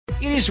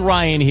It is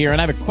Ryan here, and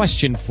I have a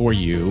question for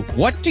you.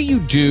 What do you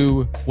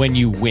do when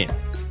you win?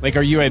 Like,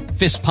 are you a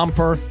fist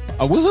pumper,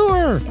 a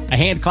woo-hooer, a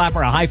hand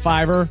clapper, a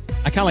high-fiver?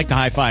 I kind of like the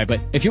high-five, but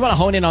if you want to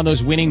hone in on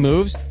those winning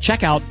moves,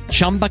 check out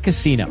Chumba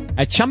Casino.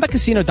 At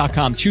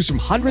ChumbaCasino.com, choose from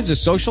hundreds of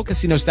social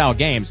casino-style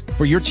games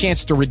for your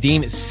chance to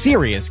redeem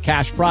serious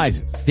cash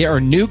prizes. There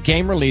are new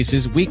game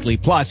releases weekly,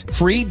 plus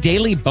free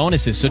daily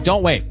bonuses, so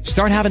don't wait.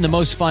 Start having the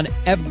most fun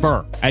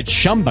ever at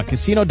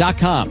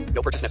ChumbaCasino.com.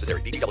 No purchase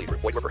necessary. VGW.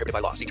 Void where prohibited by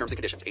law. See terms and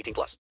conditions.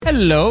 18+.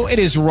 Hello, it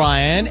is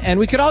Ryan, and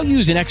we could all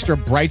use an extra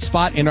bright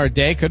spot in our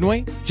day, couldn't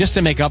we? Just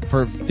to make up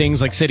for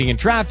things like sitting in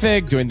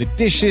traffic, doing the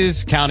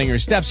dishes, counting your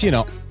steps, you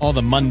know, all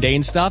the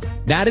mundane stuff.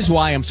 That is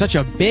why I'm such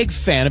a big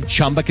fan of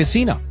Chumba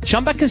Casino.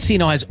 Chumba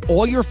Casino has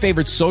all your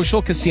favorite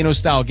social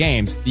casino-style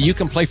games that you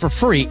can play for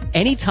free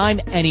anytime,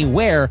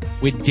 anywhere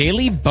with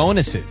daily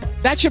bonuses.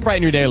 That should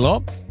brighten your day a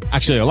little.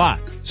 Actually, a lot.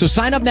 So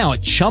sign up now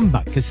at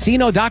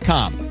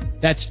ChumbaCasino.com.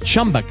 That's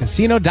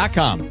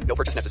ChumbaCasino.com. No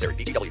purchase necessary.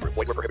 VGW. Void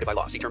where prohibited by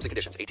law. See terms and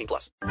conditions.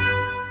 18+.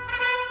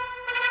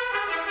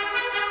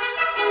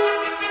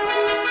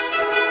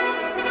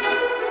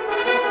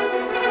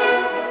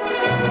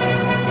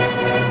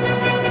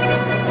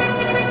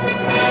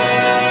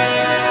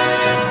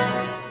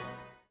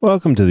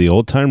 Welcome to the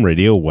Old Time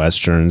Radio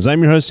Westerns.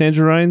 I'm your host,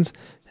 Andrew Rhynes,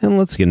 and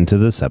let's get into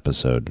this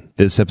episode.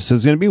 This episode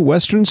is going to be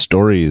Western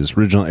Stories.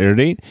 Original air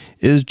date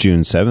is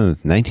June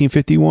 7th,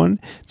 1951.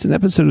 It's an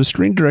episode of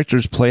Screen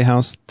Directors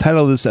Playhouse. The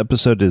title of this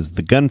episode is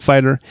The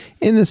Gunfighter.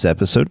 In this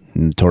episode,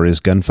 notorious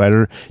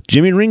gunfighter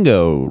Jimmy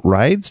Ringo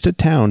rides to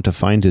town to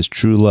find his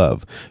true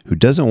love, who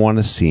doesn't want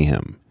to see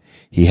him.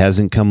 He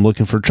hasn't come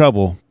looking for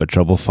trouble, but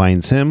trouble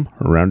finds him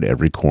around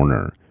every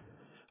corner.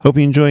 Hope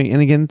you enjoy,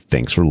 and again,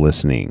 thanks for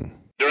listening.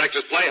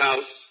 Director's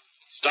Playhouse.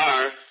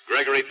 Star,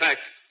 Gregory Peck.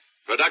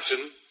 Production,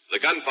 The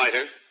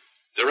Gunfighter.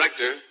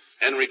 Director,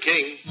 Henry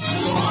King.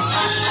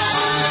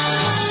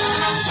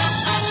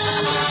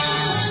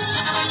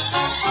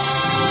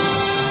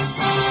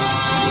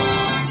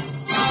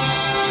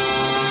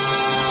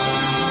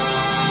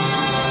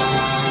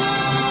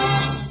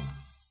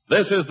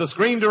 This is the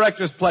Screen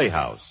Director's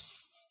Playhouse,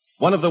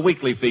 one of the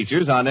weekly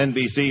features on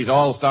NBC's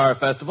All-Star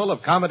Festival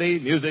of Comedy,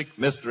 Music,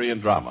 Mystery,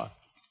 and Drama.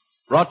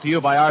 Brought to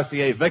you by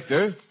RCA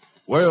Victor,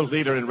 world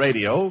leader in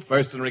radio,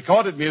 first in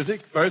recorded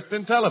music, first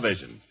in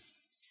television.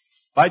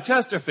 By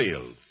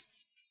Chesterfield,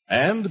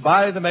 and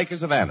by the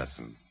makers of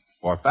Anacin,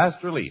 for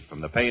fast relief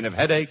from the pain of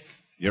headache,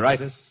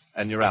 neuritis,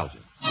 and neuralgia.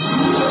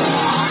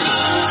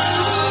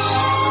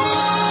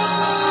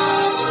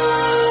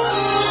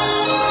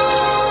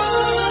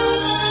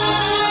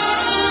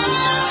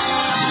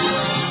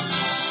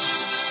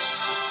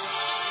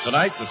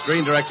 Tonight, the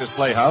Screen Director's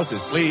Playhouse is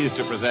pleased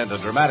to present a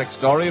dramatic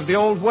story of the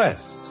Old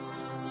West.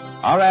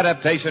 Our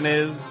adaptation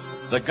is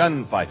The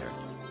Gunfighter,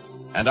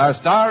 and our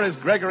star is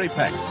Gregory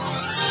Peck.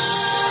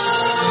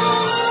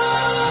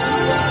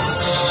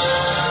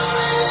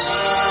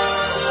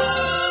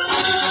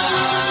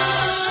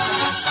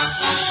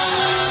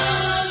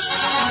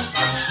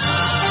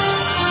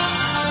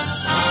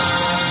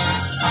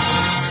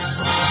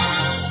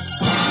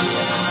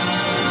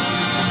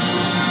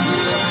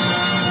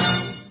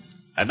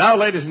 And now,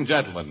 ladies and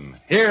gentlemen,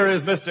 here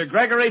is Mr.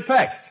 Gregory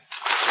Peck.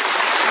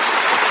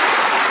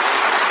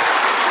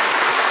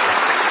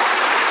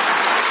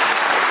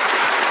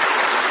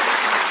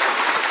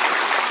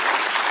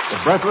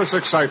 The breathless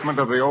excitement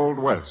of the Old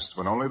West,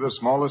 when only the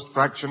smallest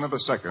fraction of a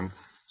second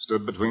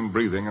stood between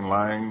breathing and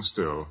lying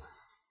still,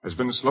 has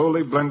been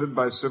slowly blended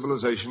by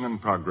civilization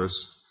and progress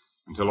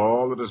until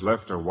all that is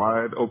left are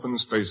wide open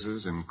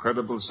spaces,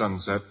 incredible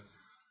sunset,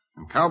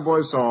 and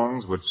cowboy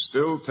songs which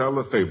still tell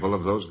the fable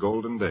of those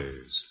golden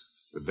days,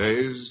 the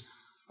days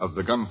of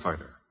the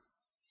gunfighter.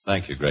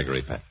 Thank you,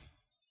 Gregory Peck.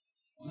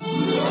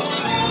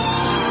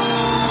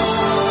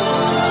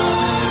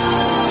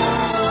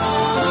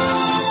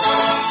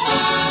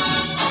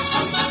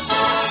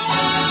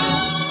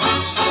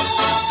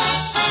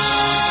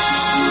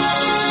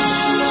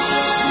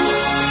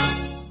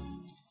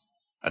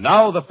 And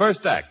now the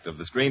first act of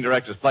the Screen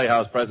Director's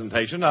Playhouse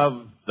presentation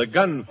of The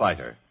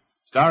Gunfighter,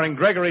 starring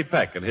Gregory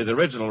Peck in his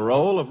original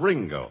role of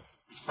Ringo.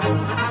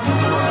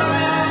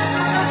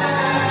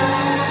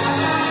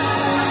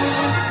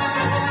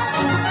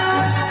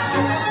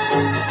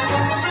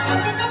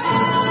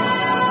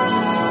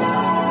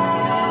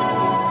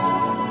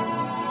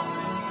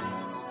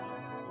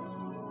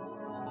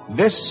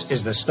 This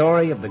is the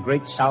story of the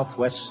great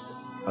Southwest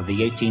of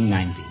the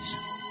 1890s.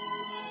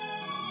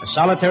 A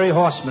solitary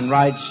horseman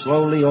rides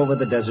slowly over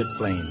the desert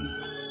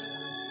plain.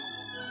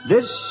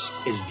 This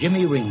is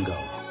Jimmy Ringo.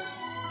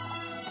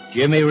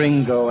 Jimmy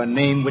Ringo, a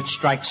name which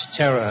strikes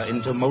terror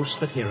into most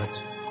that hear it.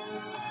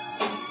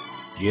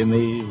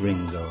 Jimmy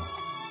Ringo.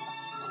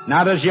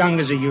 Not as young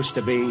as he used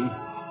to be,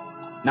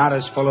 not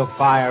as full of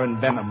fire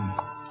and venom.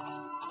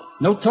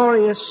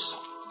 Notorious,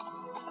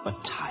 but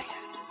tired.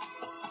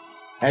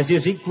 As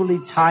his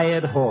equally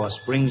tired horse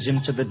brings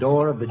him to the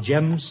door of the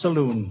Gem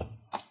Saloon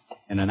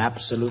in an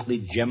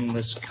absolutely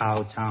gemless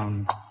cow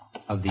town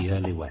of the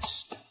early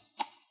West.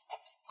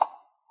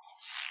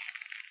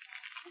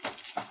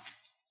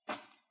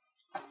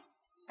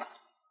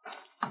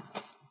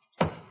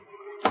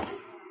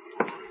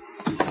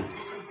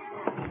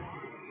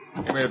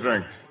 Give me a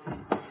drink.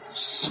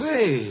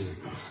 Say,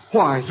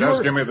 why,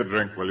 Just give me the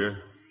drink, will you?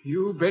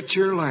 You bet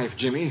your life,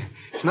 Jimmy.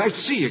 It's nice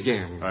to see you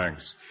again.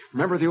 Thanks.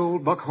 Remember the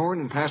old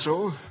Buckhorn in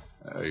Paso?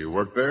 You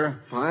worked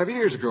there? 5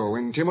 years ago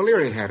when Tim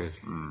O'Leary had it.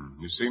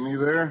 You see me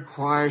there?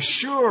 Why,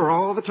 sure,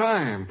 all the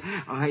time.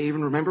 I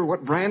even remember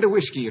what brand of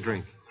whiskey you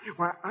drink.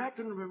 Why, I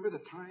can remember the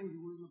time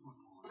you were in the Buckhorn.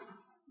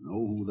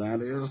 Know who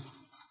that is?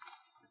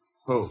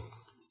 Who?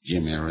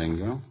 Jimmy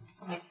Ringo.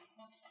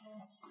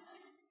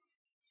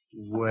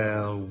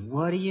 Well,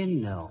 what do you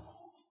know?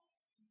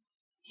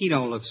 He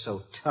don't look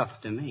so tough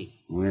to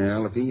me.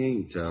 Well, if he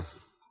ain't tough,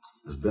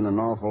 there's been an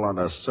awful lot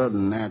of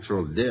sudden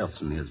natural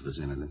deaths in his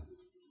vicinity.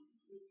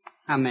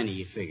 How many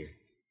you figure?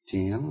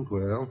 10,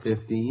 12,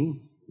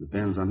 15.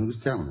 Depends on who's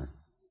telling it.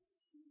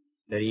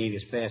 That he ain't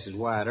as fast as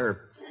Wyatt Earp.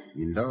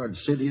 In Dodge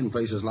City and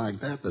places like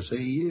that, they say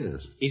he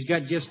is. He's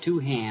got just 2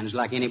 hands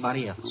like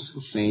anybody else. It's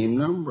the same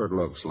number, it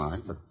looks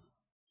like, but...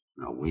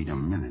 Now, wait a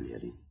minute,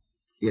 Eddie.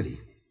 Eddie,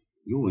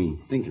 you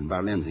ain't thinking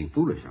about anything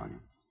foolish, are you?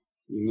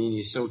 You mean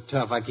he's so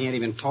tough I can't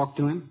even talk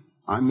to him?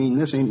 I mean,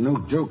 this ain't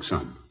no joke,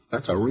 son.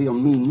 That's a real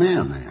mean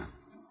man there.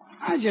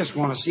 I just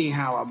want to see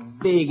how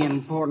a big,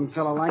 important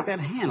fellow like that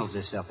handles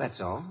himself,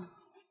 that's all.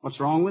 What's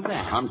wrong with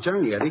that? I'm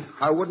telling you, Eddie,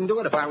 I wouldn't do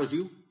it if I was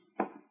you.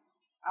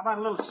 How about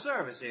a little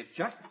service here,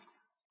 Chuck?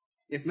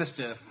 If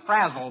Mr.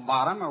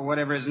 Frazzlebottom, or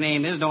whatever his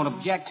name is, don't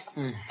object.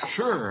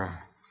 Sure.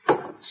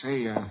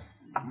 Say,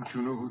 don't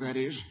you know who that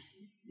is?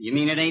 You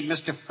mean it ain't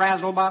Mr.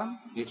 Frazzlebottom?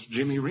 It's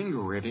Jimmy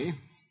Ringo, Eddie.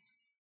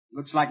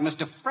 Looks like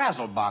Mr.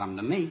 Frazzlebottom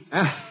to me.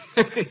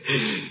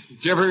 Did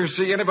you ever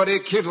see anybody a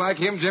kid like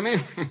him, Jimmy?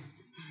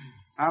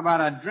 How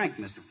about a drink,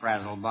 Mr.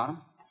 Frazzlebottom?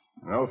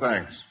 No,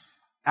 thanks.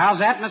 How's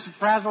that, Mr.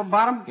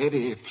 Frazzlebottom?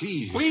 Eddie,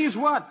 please. Please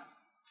what?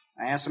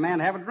 I asked a man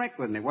to have a drink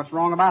with me. What's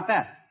wrong about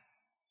that?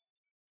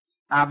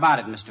 How about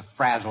it, Mr.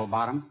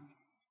 Frazzlebottom?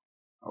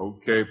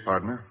 Okay,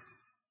 partner.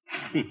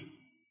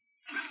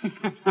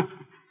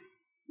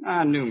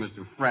 I knew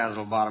Mr.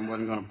 Frazzlebottom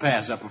wasn't going to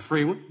pass up a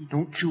free one.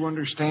 Don't you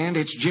understand?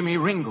 It's Jimmy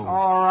Ringo.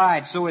 All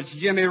right, so it's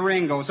Jimmy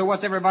Ringo. So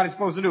what's everybody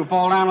supposed to do,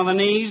 fall down on the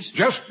knees?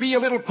 Just be a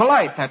little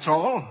polite, that's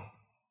all.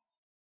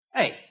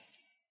 Hey,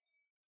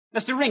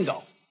 Mr.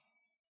 Ringo.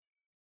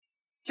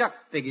 Chuck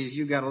figures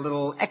you got a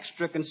little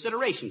extra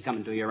consideration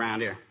coming to you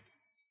around here.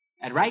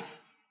 That right?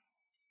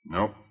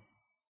 Nope.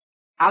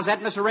 How's that,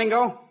 Mr.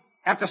 Ringo?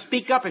 Have to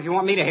speak up if you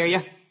want me to hear you.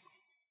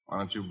 Why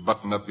don't you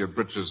button up your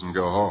britches and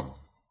go home?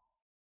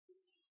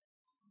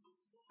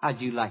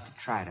 How'd you like to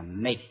try to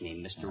make me,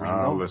 Mr. Ringo?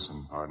 Now,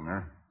 listen,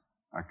 partner.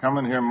 I come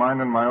in here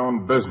minding my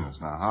own business.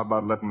 Now, how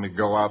about letting me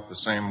go out the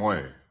same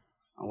way?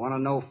 I want to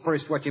know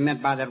first what you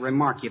meant by that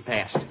remark you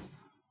passed.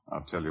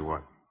 I'll tell you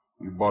what.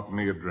 You bought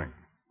me a drink.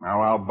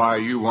 Now, I'll buy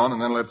you one,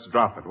 and then let's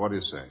drop it. What do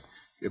you say?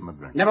 Give him a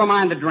drink. Never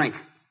mind the drink.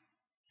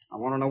 I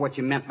want to know what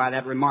you meant by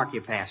that remark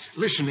you passed.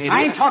 Listen, Eddie.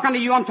 I ain't talking to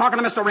you. I'm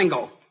talking to Mr.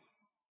 Ringo.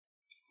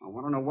 I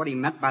want to know what he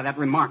meant by that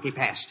remark he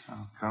passed.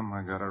 Oh, come,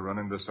 I gotta run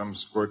into some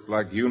squirt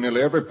like you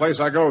nearly every place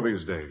I go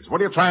these days.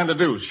 What are you trying to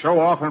do, show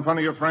off in front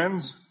of your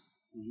friends?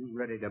 Are you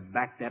ready to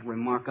back that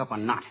remark up or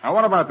not? Now,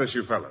 what about this,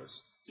 you fellas?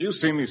 You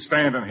see me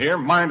standing here,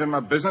 minding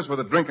my business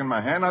with a drink in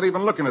my hand, not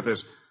even looking at this.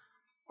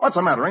 What's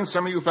the matter? Ain't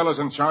some of you fellas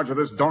in charge of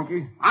this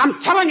donkey?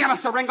 I'm telling you,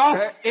 Mr. Ringo.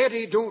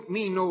 Eddie don't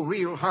mean no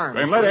real harm.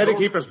 Then let Eddie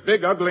keep his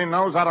big, ugly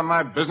nose out of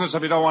my business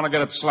if you don't want to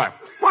get it slapped.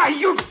 Why,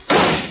 you...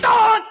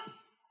 Don't!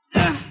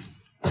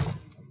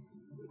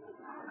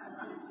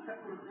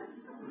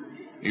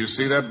 You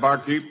see that,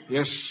 barkeep?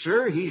 Yes,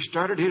 sir. He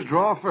started his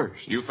draw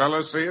first. You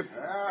fellas see it?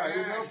 Yeah,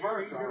 he's no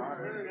first, all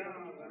right.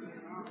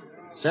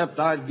 Except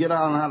I'd get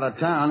on out of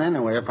town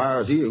anyway if I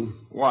was you.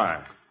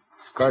 Why?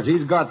 Because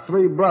he's got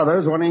 3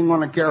 brothers, one ain't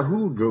going to care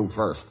who drew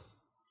first.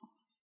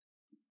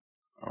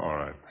 All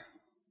right.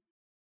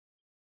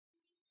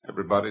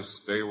 Everybody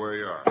stay where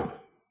you are.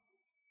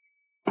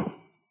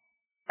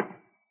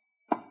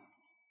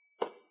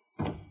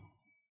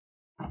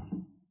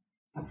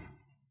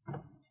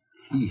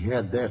 He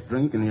had that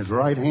drink in his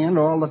right hand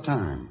all the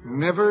time.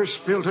 Never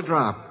spilt a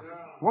drop.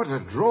 What a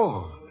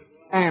draw.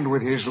 And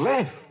with his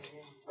left.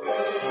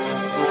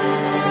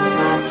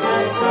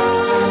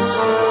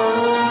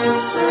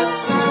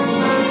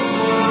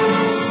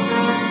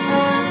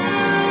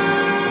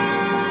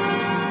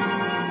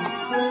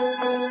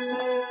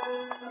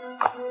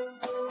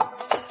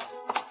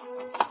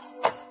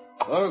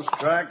 Those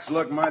tracks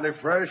look mighty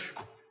fresh.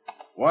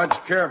 Watch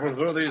careful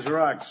through these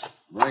rocks.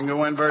 Ringo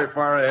went very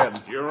far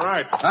ahead. You're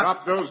right.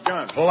 Drop those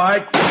guns.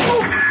 Polite.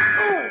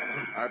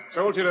 I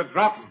told you to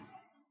drop them.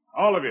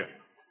 All of you.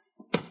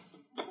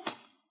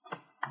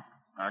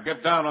 Now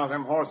get down on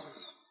them horses.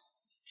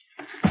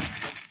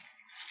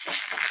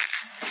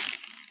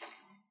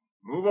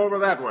 Move over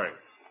that way.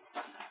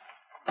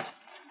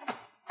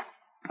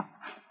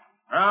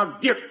 Now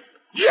get.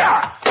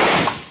 Yeah!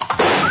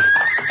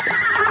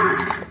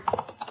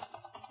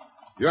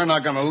 You're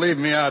not going to leave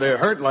me out here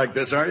hurt like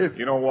this, are you?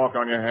 You don't walk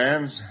on your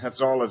hands. That's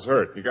all that's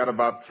hurt. You got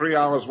about 3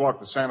 hours walk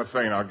to Santa Fe,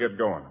 and I'll get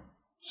going.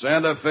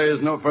 Santa Fe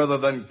is no further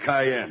than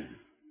Cairn.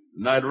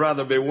 And I'd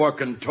rather be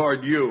walking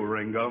toward you,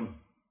 Ringo.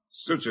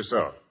 Suit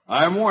yourself.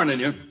 I'm warning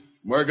you.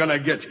 We're going to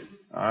get you.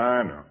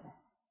 I know.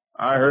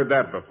 I heard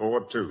that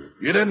before, too.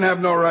 You didn't have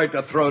no right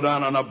to throw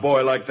down on a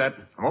boy like that.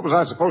 What was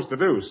I supposed to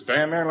do?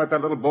 Stand there and let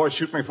that little boy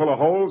shoot me full of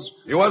holes?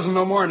 He wasn't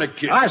no more than a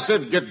kid. I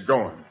said get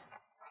going.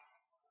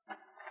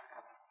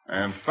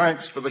 And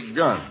thanks for the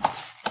gun.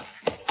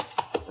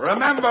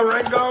 Remember,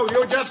 Ringo,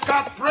 you just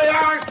got 3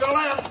 hours to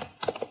live.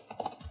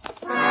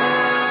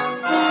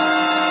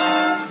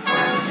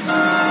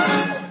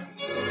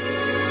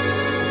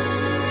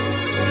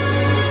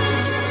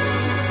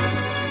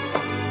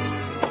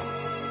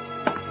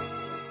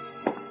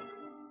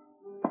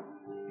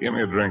 Give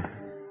me a drink.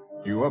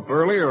 You up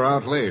early or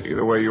out late?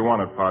 Either way you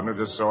want it, partner,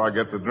 just so I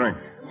get the drink.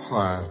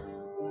 Why,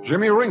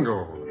 Jimmy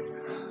Ringo.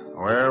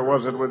 Where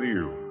was it with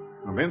you?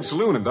 A men's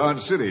saloon in Dodge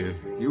City.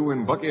 You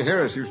and Bucky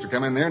Harris used to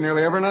come in there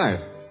nearly every night.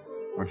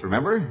 Don't you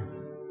remember?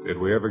 Did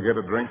we ever get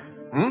a drink?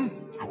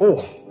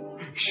 Oh,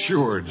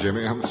 sure,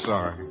 Jimmy. I'm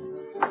sorry.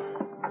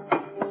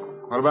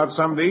 What about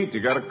something to eat?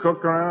 You got a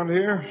cook around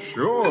here?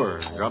 Sure.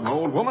 Got an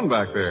old woman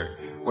back there.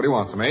 What do you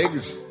want, some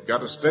eggs?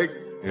 Got a steak?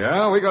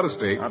 Yeah, we got a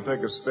steak. I'll take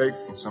a steak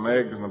and some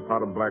eggs and a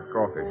pot of black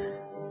coffee.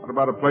 What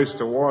about a place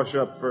to wash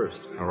up first?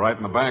 Right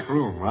in the back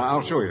room.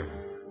 I'll show you.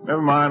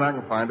 Never mind, I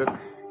can find it.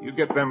 You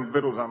get them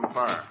victuals on the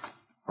fire.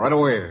 Right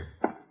away.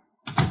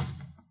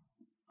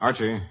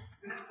 Archie,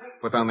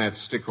 put down that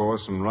stick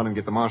horse and run and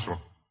get the marshal.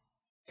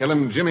 Tell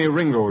him Jimmy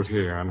Ringo's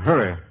here, and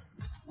hurry.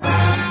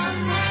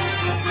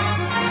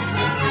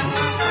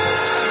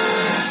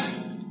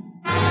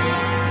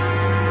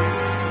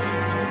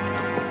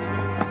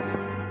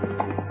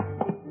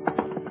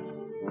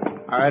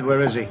 All right,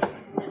 where is he?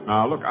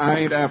 Now, look, I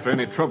ain't after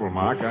any trouble,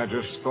 Mark. I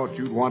just thought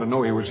you'd want to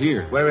know he was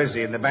here. Where is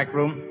he? In the back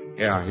room?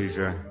 Yeah, he's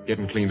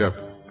getting cleaned up.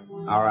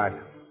 All right.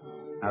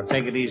 Now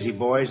take it easy,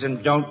 boys,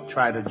 and don't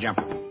try to jump.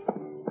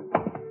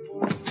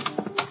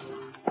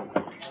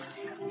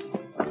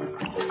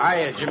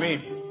 Hiya, Jimmy.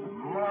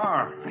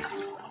 Mark.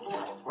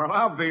 Well,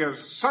 I'll be a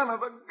son of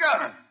a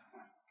gun.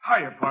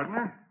 Hiya,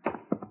 partner.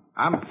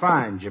 I'm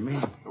fine, Jimmy.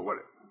 What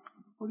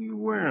are you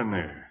wearing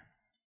there?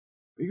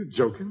 Are you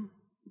joking?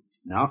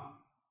 No.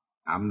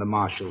 I'm the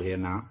marshal here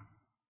now.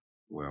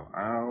 Well,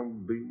 I'll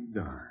be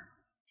darned.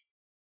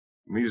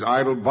 And these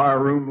idle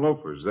barroom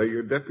loafers, they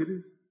your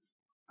deputies?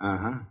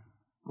 Uh-huh.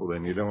 Well,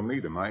 then you don't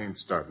need them. I ain't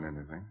starting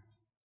anything.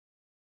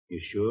 You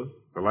sure?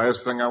 It's the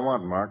last thing I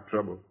want, Mark,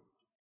 trouble.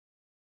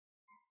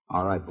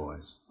 All right,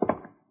 boys.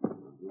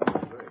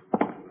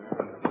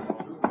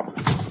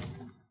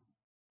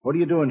 What are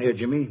you doing here,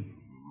 Jimmy?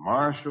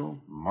 Marshal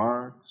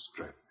Mark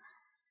Stratton.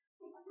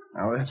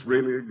 Now, that's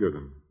really a good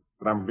one.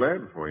 But I'm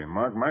glad for you,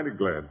 Mark. Mighty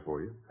glad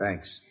for you.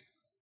 Thanks.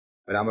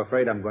 But I'm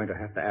afraid I'm going to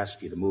have to ask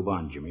you to move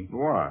on, Jimmy.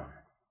 Why?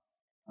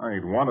 I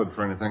ain't wanted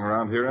for anything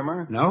around here, am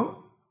I?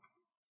 No.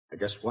 I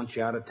just want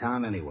you out of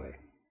town anyway.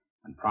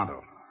 And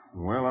pronto.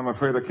 Well, I'm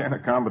afraid I can't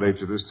accommodate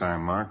you this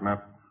time, Mark.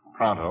 Not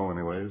pronto,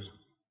 anyways.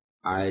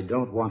 I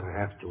don't want to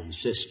have to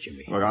insist,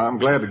 Jimmy. Look, I'm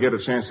glad to get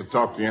a chance to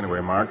talk to you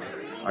anyway, Mark.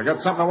 I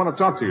got something I want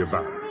to talk to you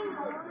about.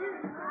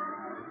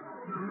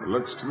 It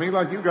looks to me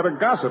like you got a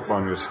gossip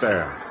on your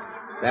staff.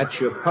 That's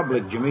your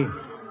public, Jimmy.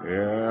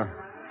 Yeah.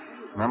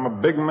 I'm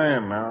a big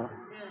man now.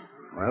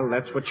 Well,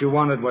 that's what you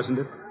wanted, wasn't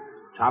it?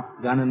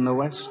 Top gun in the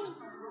West?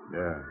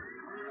 Yeah.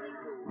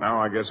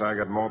 Now I guess I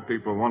got more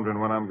people wondering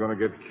when I'm going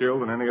to get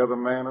killed than any other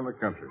man in the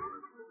country.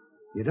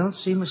 You don't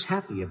seem as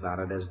happy about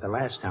it as the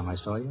last time I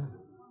saw you.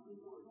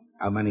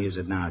 How many is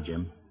it now,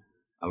 Jim?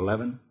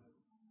 11?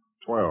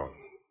 12.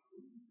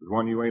 There's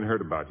one you ain't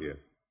heard about yet.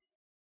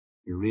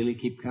 You really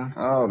keep count?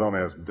 Oh, don't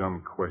ask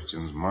dumb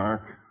questions,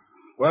 Mark.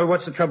 Well,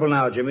 what's the trouble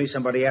now, Jimmy?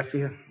 Somebody after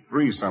you?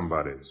 3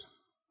 somebodies.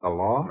 The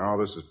law?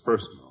 No, this is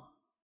personal.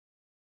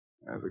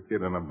 There's a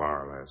kid in a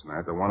bar last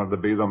night that wanted to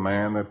be the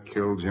man that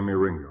killed Jimmy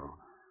Ringo.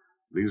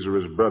 These are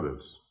his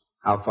brothers.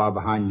 How far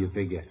behind you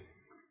figure?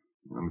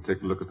 Let me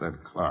take a look at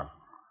that clock.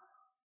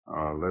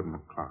 11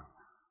 o'clock.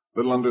 A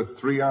little under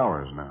 3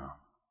 hours now.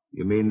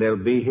 You mean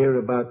they'll be here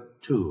about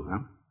 2, huh?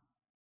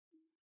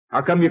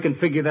 How come you can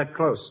figure that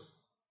close?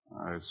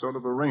 I sort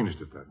of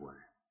arranged it that way.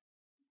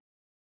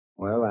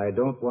 Well, I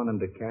don't want them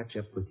to catch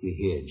up with you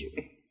here,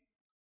 Jimmy.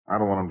 I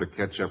don't want them to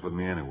catch up with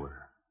me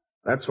anywhere.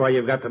 That's why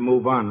you've got to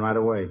move on right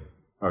away.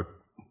 Look,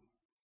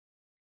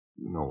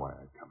 you know why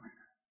I come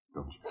here,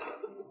 don't you?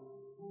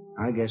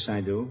 I guess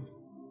I do.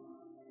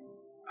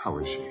 How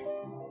is she?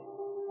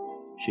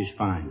 She's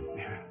fine.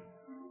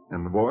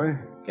 And the boy?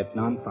 Getting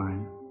on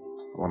fine.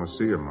 I want to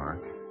see her,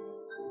 Mark.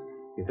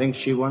 You think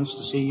she wants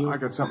to see you? I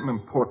got something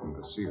important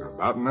to see her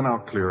about, and then I'll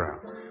clear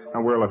out.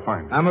 Now, where'll I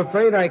find her? I'm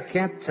afraid I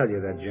can't tell you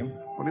that, Jim.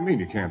 What do you mean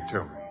you can't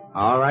tell me?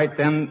 All right,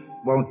 then,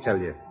 won't tell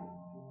you.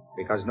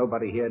 Because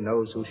nobody here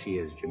knows who she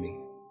is, Jimmy.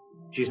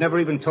 She's never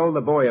even told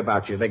the boy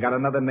about you. They got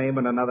another name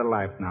and another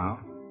life now.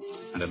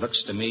 And it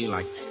looks to me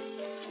like,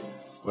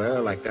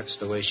 well, like that's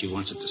the way she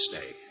wants it to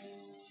stay.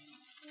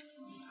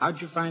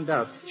 How'd you find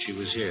out she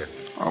was here?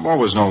 I've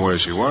always known where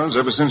she was,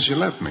 ever since she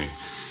left me.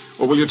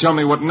 Well, will you tell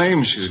me what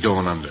name she's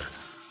going under,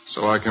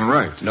 so I can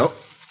write? Nope.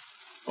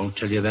 Won't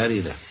tell you that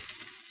either.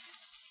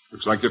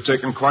 Looks like you're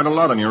taking quite a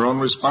lot on your own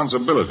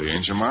responsibility,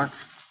 ain't you, Mark?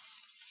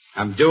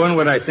 I'm doing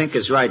what I think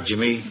is right,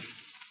 Jimmy.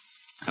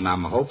 And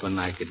I'm hoping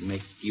I could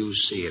make you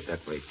see it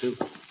that way, too.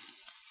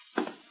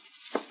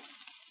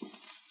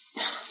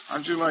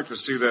 How'd you like to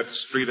see that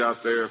street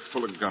out there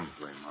full of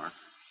gunplay, Mark?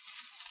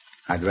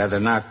 I'd rather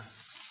not.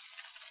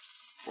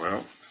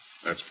 Well,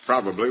 that's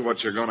probably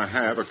what you're going to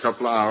have a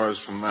couple of hours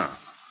from now.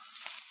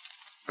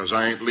 Because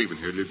I ain't leaving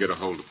here till you get a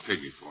hold of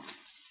Piggy for me.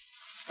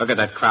 Look at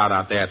that crowd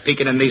out there,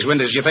 peeking in these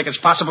windows. You think it's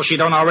possible she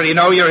don't already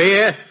know you're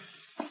here?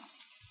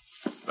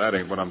 That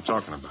ain't what I'm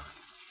talking about.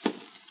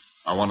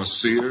 I want to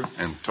see her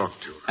and talk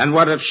to her. And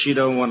what if she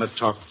don't want to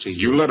talk to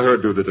you? You let her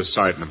do the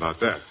deciding about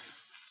that.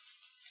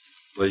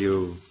 Will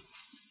you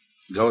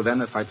go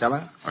then if I tell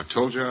her? I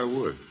told you I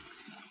would.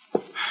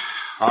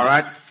 All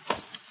right.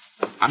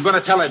 I'm going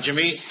to tell her,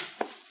 Jimmy.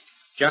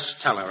 Just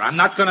tell her. I'm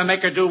not going to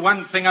make her do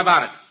one thing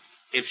about it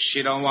if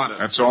she don't want it.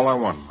 That's all I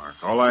want, Mark.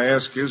 All I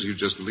ask is you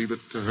just leave it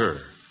to her.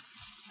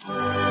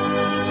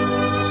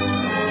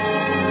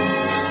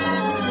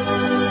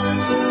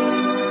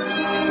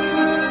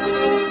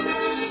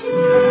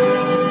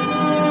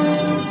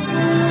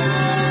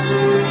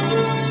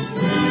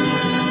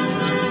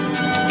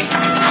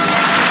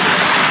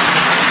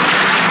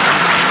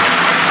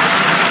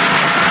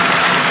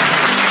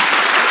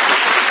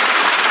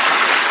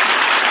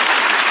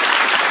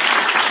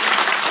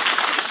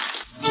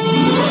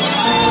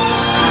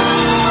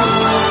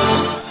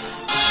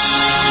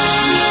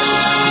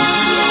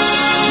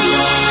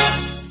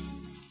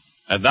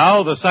 And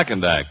now the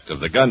second act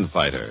of The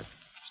Gunfighter,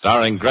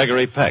 starring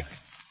Gregory Peck.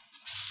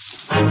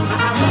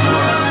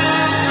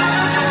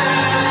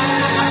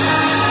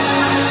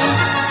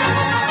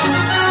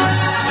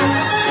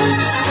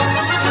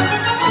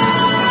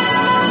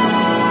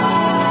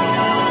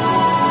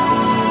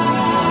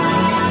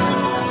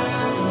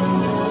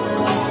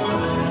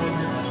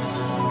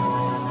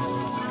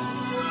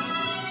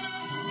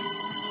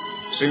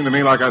 Seemed to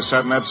me like I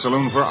sat in that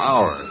saloon for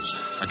hours.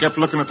 I kept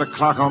looking at the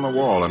clock on the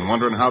wall and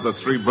wondering how the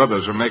three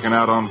brothers were making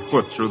out on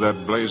foot through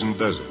that blazing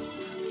desert.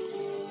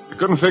 I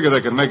couldn't figure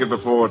they could make it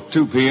before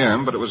 2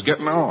 p.m., but it was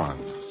getting on.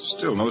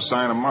 Still no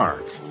sign of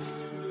Mark.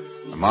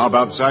 The mob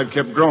outside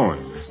kept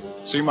growing.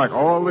 It seemed like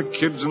all the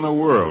kids in the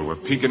world were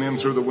peeking in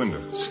through the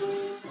windows.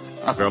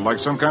 I felt like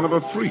some kind of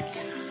a freak.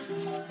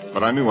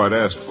 But I knew I'd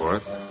asked for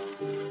it.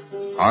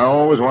 I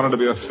always wanted to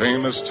be a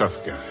famous tough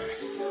guy.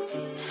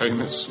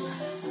 Famous?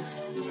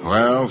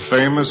 Well,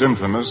 famous,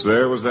 infamous,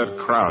 there was that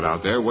crowd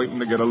out there waiting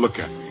to get a look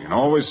at me. And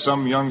always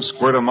some young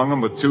squirt among them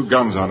with 2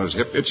 guns on his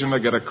hip, itching to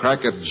get a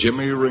crack at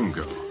Jimmy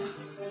Ringo.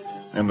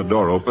 And the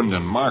door opened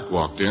and Mark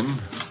walked in,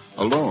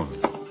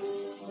 alone.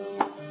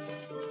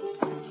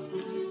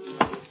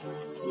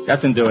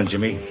 Nothing doing,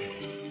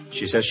 Jimmy.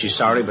 She says she's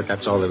sorry, but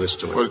that's all there is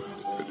to it. Well,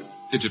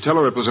 did you tell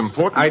her it was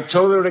important? I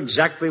told her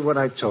exactly what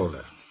I told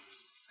her.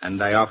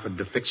 And I offered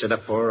to fix it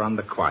up for her on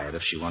the quiet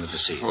if she wanted to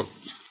see it. Well,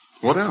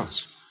 what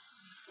else?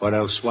 What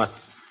else what?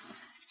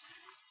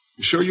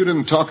 You sure you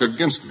didn't talk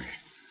against me?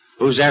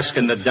 Who's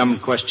asking the dumb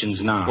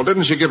questions now? Well,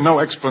 didn't she give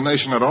no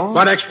explanation at all?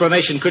 What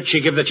explanation could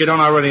she give that you don't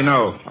already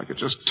know? I could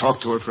just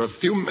talk to her for a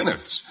few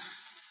minutes.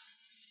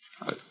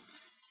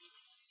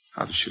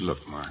 How does she look,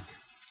 Mark?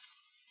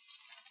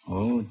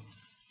 Oh,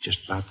 just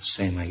about the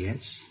same, I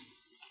guess.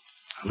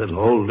 A little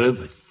older,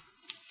 but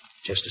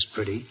just as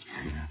pretty.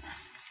 Yeah.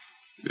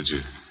 Did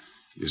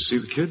you see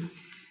the kid?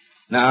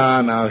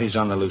 No, he's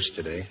on the loose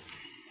today.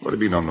 What do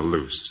you mean on the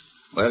loose?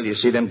 Well, you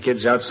see them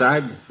kids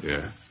outside?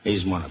 Yeah.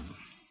 He's one of them.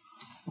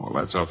 Well,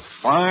 that's a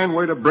fine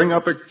way to bring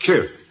up a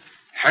kid.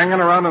 Hanging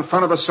around in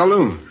front of a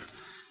saloon.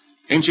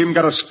 Ain't you even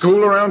got a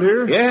school around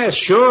here? Yeah,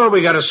 sure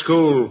we got a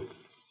school.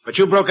 But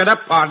you broke it up,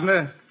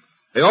 partner.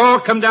 They all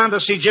come down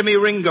to see Jimmy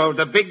Ringo,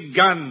 the big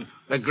gun,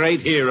 the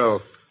great hero.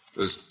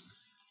 Does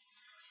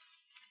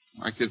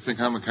my kid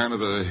think I'm a kind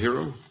of a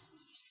hero?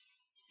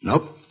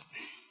 Nope.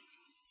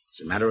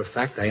 As a matter of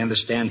fact, I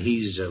understand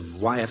he's a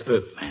Wyatt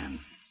Earp man.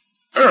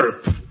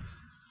 Earp?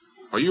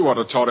 Well, you ought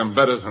to have taught him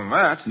better than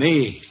that.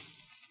 Me?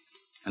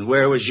 And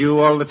where was you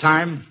all the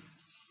time?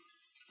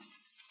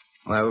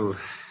 Well,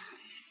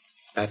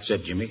 that's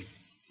it, Jimmy.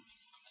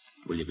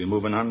 Will you be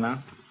moving on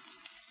now?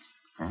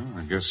 Oh,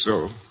 I guess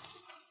so.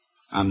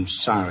 I'm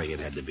sorry it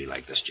had to be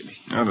like this, Jimmy.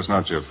 No, it's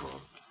not your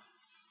fault.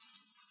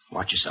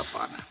 Watch yourself,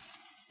 partner.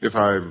 If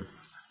I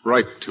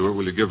write to her,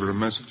 will you give her a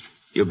message?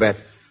 You bet.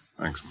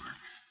 Thanks,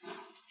 Mark.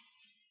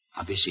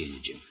 I'll be seeing you,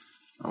 Jim.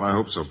 Well, I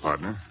hope so,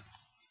 partner.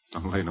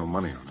 Don't lay no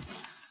money on it.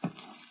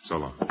 So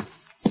long.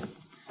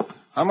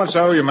 How much I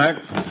owe you, Mac?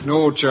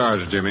 No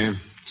charge, Jimmy.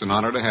 It's an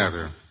honor to have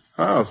you.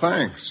 Oh,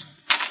 thanks.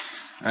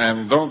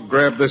 And don't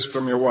grab this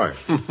from your wife.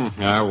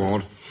 I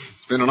won't.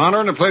 It's been an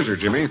honor and a pleasure,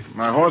 Jimmy.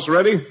 My horse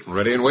ready?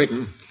 Ready and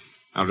waiting.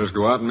 I'll just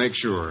go out and make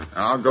sure.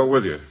 I'll go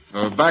with you.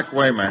 Back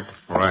way, Mac.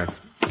 All right.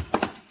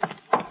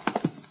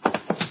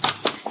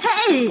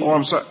 Hey! Oh,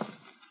 I'm sorry.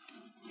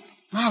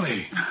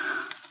 Molly.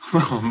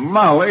 Oh,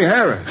 Molly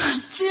Harris.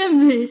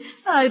 Jimmy,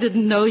 I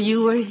didn't know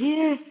you were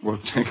here. Well,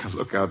 take a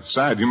look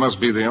outside. You must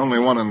be the only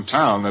one in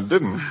town that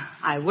didn't.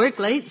 I work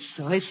late,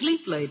 so I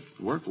sleep late.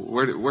 Work?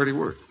 Where do you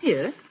work?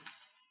 Here.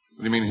 What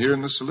do you mean, here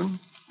in the saloon?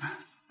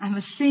 I'm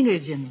a singer,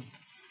 Jimmy.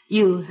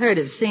 You heard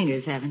of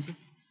singers, haven't you?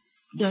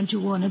 Don't you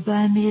want to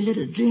buy me a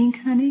little drink,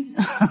 honey?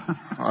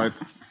 I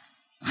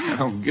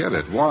don't get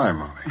it. Why,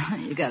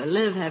 Molly? You gotta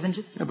live, haven't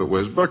you? Yeah, but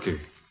where's Bucky?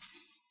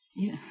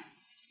 You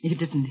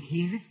didn't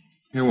hear?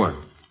 Hear what?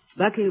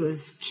 Bucky was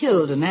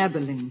killed in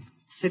Abilene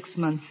 6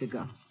 months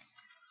ago.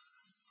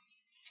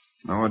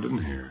 No, I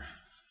didn't hear.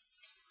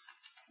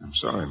 I'm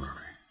sorry, Molly.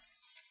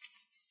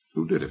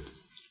 Who did it?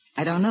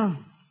 I don't know.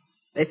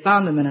 They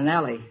found him in an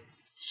alley,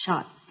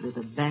 shot through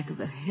the back of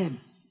the head.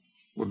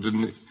 Well,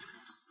 didn't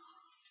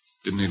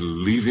he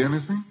leave you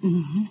anything?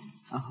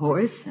 Mm-hmm. A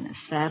horse and a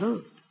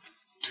saddle,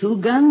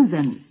 2 guns,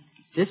 and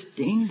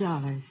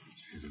 $15.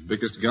 He's the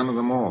biggest gun of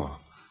them all.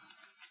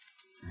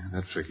 Yeah,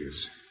 that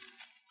figures.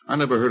 I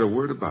never heard a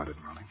word about it,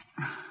 Molly.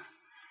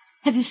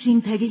 Have you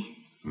seen Peggy?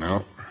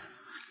 No.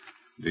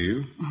 Do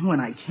you? When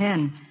I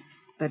can.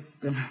 But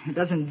it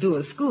doesn't do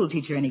a school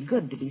teacher any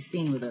good to be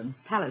seen with a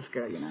palace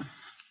girl, you know.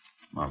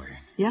 Molly.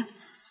 Yeah?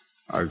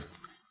 I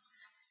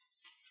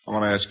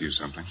want to ask you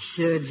something.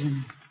 Sure,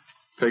 Jim.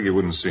 Peggy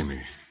wouldn't see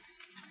me.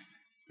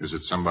 Is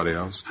it somebody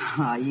else?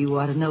 Oh, you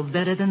ought to know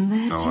better than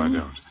that, No, Jim. I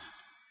don't.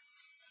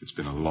 It's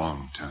been a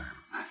long time.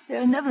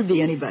 There'll never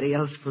be anybody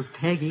else for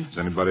Peggy. Has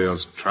anybody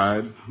else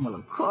tried? Well,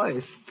 of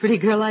course. Pretty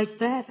girl like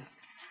that.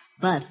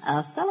 But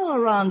a fellow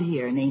around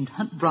here named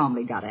Hunt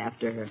Bromley got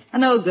after her. A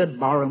no-good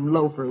barroom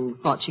loafer who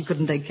thought she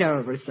couldn't take care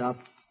of herself.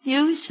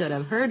 You should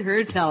have heard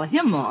her tell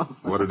him off.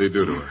 What did he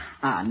do to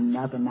her?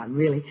 Nothing, not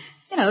really.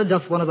 You know,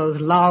 just one of those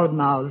loud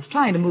mouths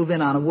trying to move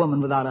in on a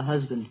woman without a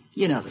husband.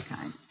 You know the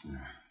kind. Yeah.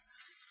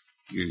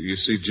 You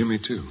see Jimmy,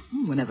 too?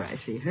 Whenever I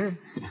see her.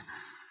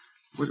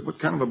 What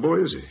kind of a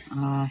boy is he?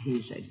 Oh,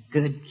 he's a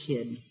good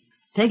kid.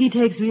 Peggy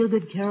takes real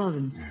good care of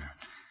him. Yeah.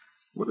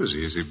 What is he?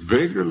 Is he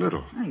big or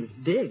little? Oh, he's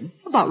big.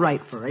 About right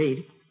for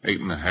 8.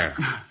 8.5.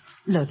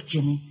 Look,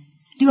 Jimmy,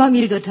 do you want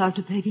me to go talk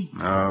to Peggy?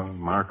 No,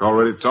 Mark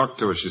already talked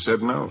to her. She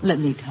said no. Let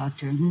me talk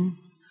to her,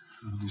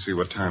 Let me see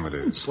what time it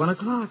is. It's 1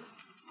 o'clock.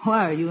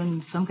 Why, are you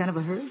in some kind of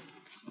a hurry?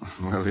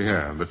 Well,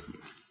 yeah, but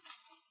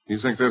you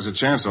think there's a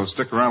chance I'll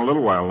stick around a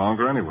little while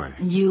longer anyway.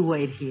 You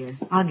wait here.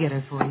 I'll get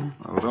her for you.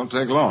 Well, don't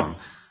take long.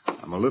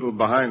 I'm a little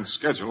behind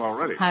schedule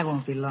already. I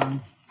won't be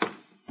long.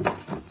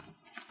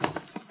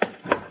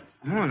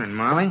 Morning,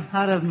 Molly.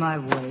 Out of my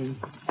way.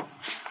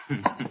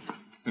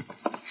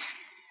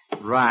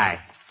 Rye.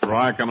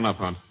 Rye coming up,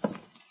 Hunt.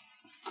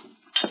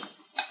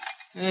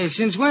 Hey,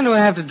 since when do I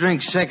have to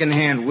drink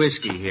second-hand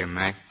whiskey here,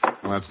 Mac?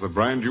 Well, that's the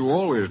brand you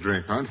always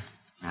drink, Hunt.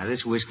 Now,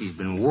 this whiskey's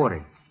been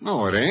watered.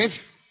 No, it ain't.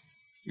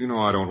 You know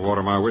I don't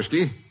water my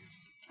whiskey.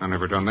 I've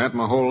never done that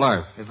my whole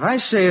life. If I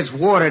say it's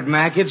watered,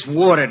 Mac, it's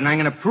watered, and I'm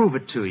going to prove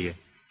it to you.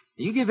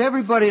 You give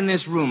everybody in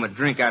this room a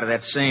drink out of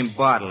that same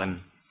bottle,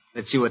 and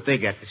let's see what they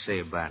got to say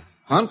about it.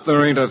 Hunt,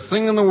 there ain't a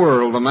thing in the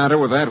world the matter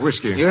with that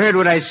whiskey. You heard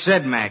what I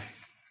said, Mac.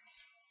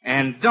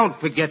 And don't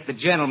forget the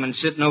gentleman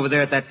sitting over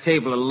there at that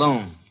table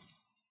alone.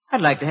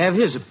 I'd like to have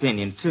his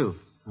opinion, too.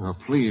 Oh,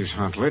 please,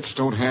 Hunt, let's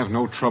don't have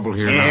no trouble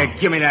here now. Here,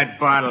 give me that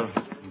bottle.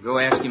 I'll go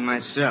ask him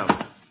myself.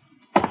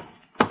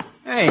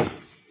 Hey,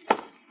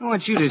 I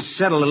want you to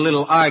settle a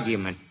little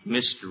argument,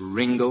 Mr.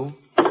 Ringo.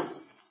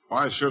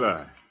 Why should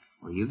I?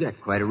 Well, you got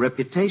quite a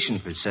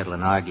reputation for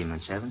settling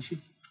arguments, haven't you?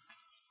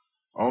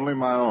 Only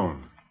my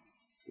own.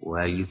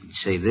 Well, you could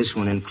say this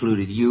one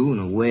included you in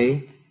a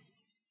way.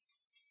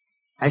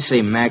 I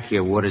say Mac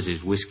here waters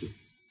his whiskey.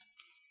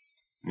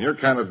 You're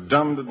kind of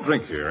dumb to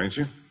drink here, ain't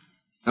you?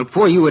 I'll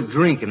pour you a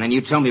drink, and then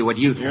you tell me what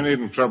you think. You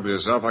needn't trouble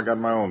yourself. I got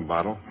my own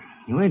bottle.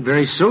 You ain't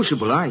very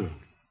sociable, are you?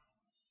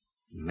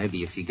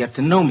 Maybe if you got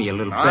to know me a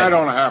little better. I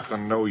don't have to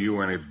know you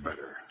any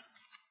better.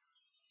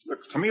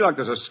 Looks to me like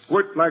there's a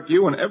squirt like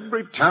you in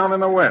every town in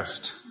the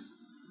West.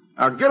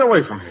 Now, get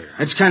away from here.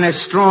 That's kind of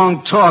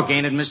strong talk,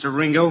 ain't it, Mr.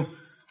 Ringo?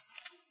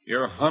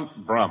 You're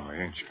Hunt Bromley,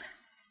 ain't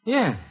you?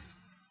 Yeah.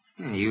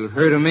 You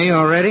heard of me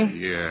already?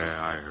 Yeah,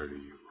 I heard of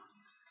you.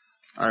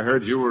 I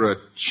heard you were a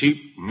cheap,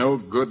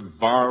 no-good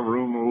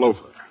barroom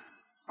loafer.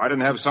 If I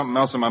didn't have something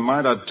else in my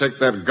mind, I'd take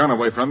that gun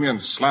away from you and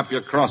slap you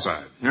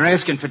cross-eyed. You're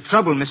asking for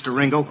trouble, Mr.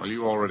 Ringo. Well,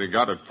 you already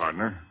got it,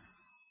 partner.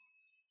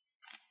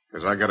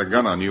 Because I got a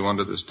gun on you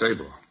under this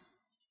table.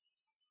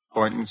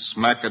 Pointing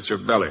smack at your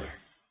belly.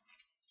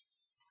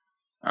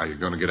 Now, you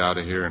going to get out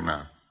of here or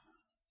not?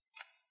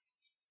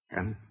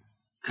 I'm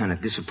kind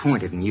of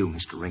disappointed in you,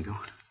 Mr. Ringo.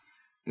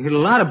 We heard a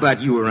lot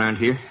about you around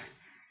here.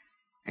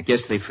 I guess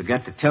they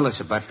forgot to tell us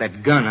about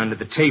that gun under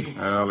the table.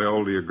 Well, the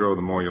older you grow,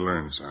 the more you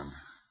learn, son.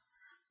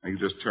 Now, you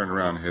just turn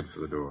around and head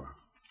for the door.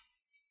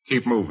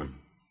 Keep moving.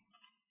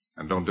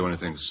 And don't do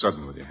anything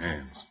sudden with your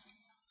hands.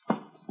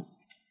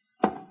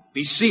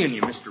 Be seeing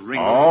you, Mr.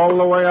 Ringo. All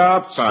the way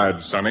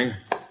outside, Sonny.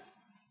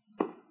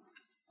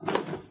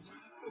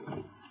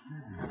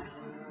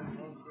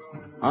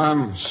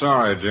 I'm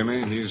sorry,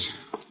 Jimmy. He's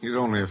He's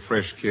only a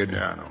fresh kid. Yeah,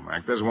 I know,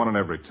 Mac. There's one in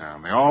every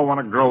town. They all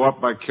want to grow up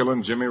by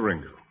killing Jimmy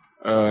Ringo.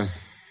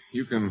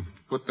 You can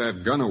put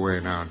that gun away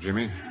now,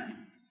 Jimmy.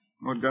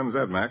 What gun's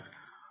that, Mac?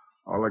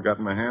 All I got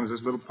in my hands is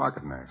this little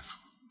pocket knife.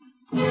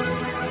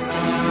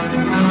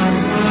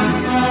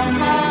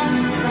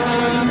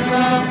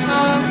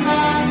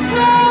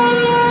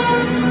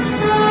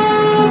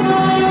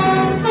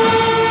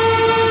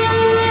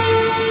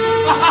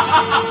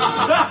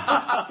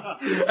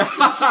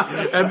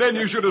 And then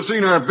you should have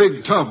seen our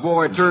big tough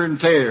boy turn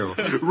tail.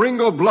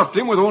 Ringo bluffed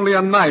him with only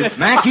a knife.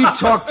 Mac, you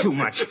talk too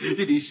much.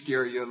 Did he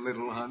scare you a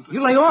little, Hunt?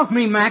 You lay off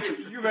me, Mac.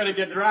 You better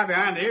get dry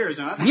behind the ears,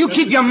 huh? You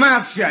keep your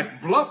mouth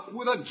shut. Bluff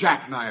with a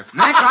jackknife.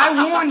 Mac,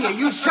 I warn you.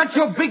 You shut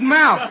your big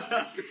mouth.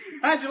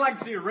 How'd you like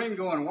to see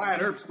Ringo and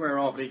Wyatt Earp square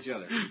off at each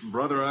other?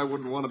 Brother, I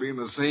wouldn't want to be in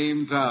the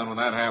same town when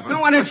that happened.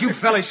 Now, why don't you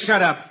fellas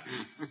shut up?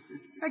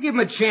 I gave him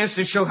a chance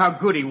to show how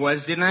good he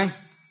was, didn't I?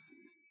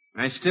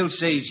 I still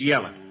say he's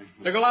yelling.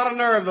 Took a lot of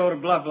nerve, though, to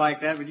bluff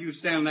like that with you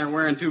standing there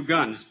wearing two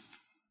guns.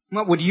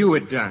 What would you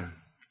have done?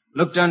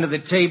 Looked under the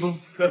table?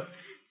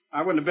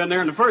 I wouldn't have been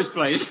there in the first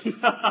place.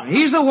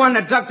 He's the one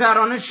that ducked out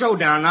on the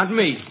showdown, not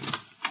me.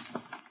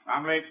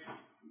 Bromley,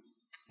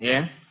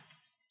 Yeah?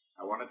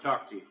 I want to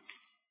talk to you.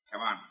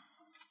 Come on.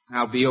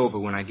 I'll be over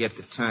when I get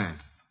the time.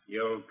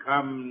 You'll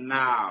come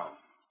now.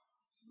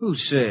 Who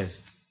said?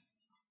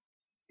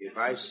 If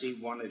I see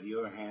one of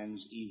your hands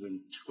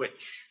even twitch,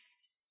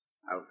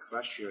 I'll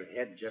crush your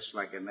head just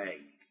like an egg.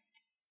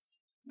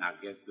 Now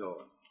get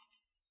going.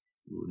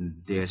 You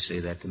wouldn't dare say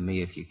that to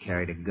me if you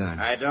carried a gun.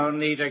 I don't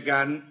need a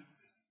gun.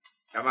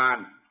 Come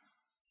on.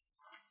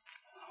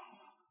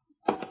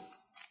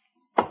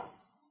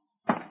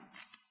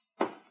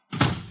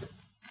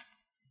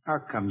 How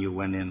come you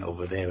went in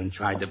over there and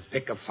tried to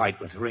pick a fight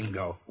with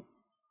Ringo?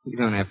 You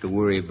don't have to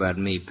worry about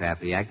me,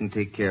 Pappy. I can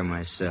take care of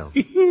myself.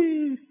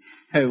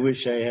 I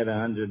wish I had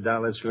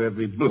 $100 for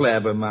every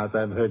blabbermouth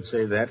I've heard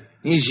say that.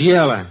 He's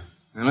yelling.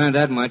 I learned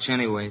that much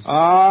anyways.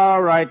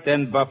 All right,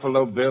 then,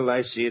 Buffalo Bill.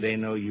 I see it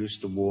ain't no use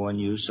to warn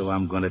you, so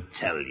I'm going to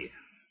tell you.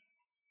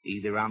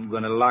 Either I'm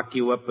going to lock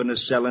you up in a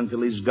cell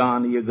until he's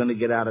gone, or you're going to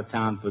get out of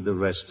town for the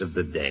rest of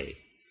the day.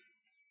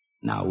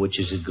 Now, which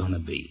is it going to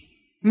be?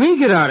 Me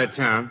get out of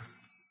town?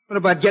 What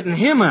about getting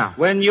him out?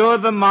 When you're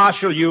the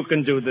marshal, you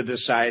can do the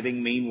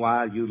deciding.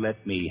 Meanwhile, you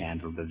let me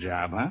handle the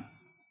job, huh?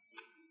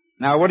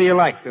 Now, what do you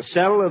like, the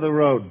cell or the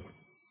road?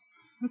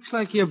 Looks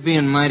like you're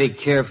being mighty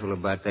careful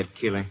about that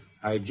killing.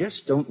 I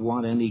just don't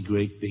want any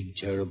great big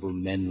terrible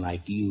men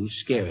like you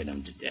scaring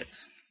him to death.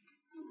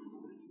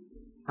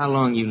 How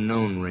long you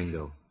known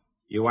Ringo?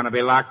 You want to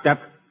be locked up?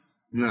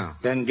 No.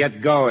 Then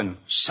get going.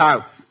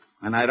 South.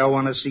 And I don't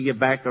want to see you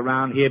back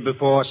around here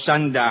before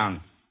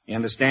sundown. You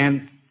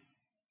understand?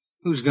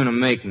 Who's going to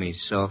make me,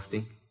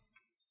 Softy?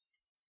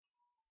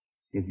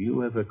 If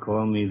you ever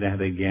call me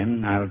that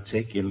again, I'll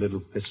take your little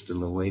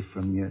pistol away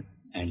from you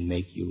and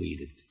make you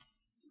eat it.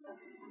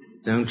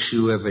 Don't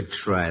you ever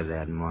try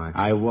that, Mark.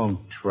 I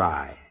won't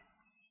try.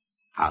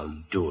 I'll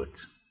do it.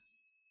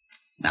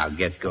 Now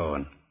get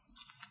going.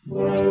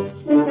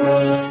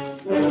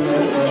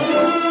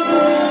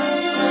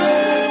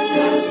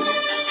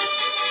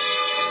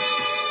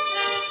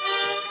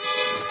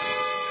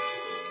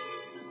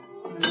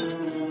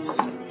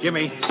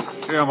 Jimmy.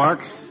 Yeah, Mark?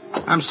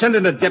 I'm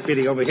sending a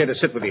deputy over here to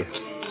sit with you.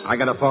 I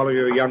gotta follow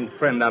your young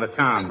friend out of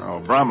town.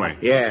 Oh, Bromley.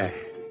 Yeah.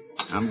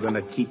 I'm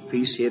gonna keep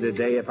peace here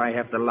today if I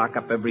have to lock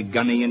up every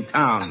gunny in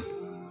town.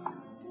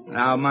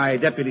 Now, my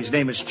deputy's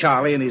name is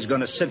Charlie, and he's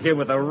gonna sit here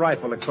with a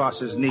rifle across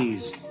his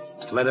knees.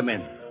 Let him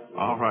in.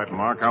 All right,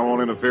 Mark. I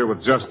won't interfere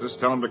with justice.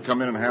 Tell him to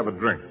come in and have a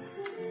drink.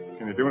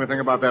 Can you do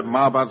anything about that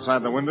mob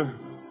outside the window?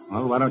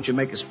 Well, why don't you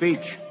make a speech?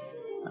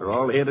 They're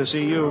all here to see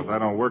you. If that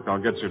don't work,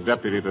 I'll get your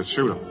deputy to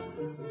shoot him.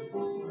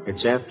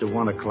 It's after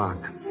 1 o'clock.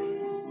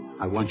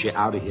 I want you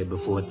out of here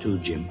before 2,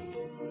 Jim.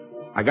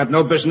 I got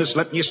no business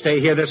letting you stay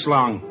here this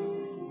long.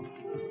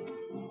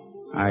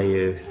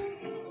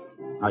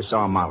 I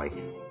saw Molly.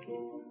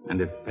 And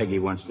if Peggy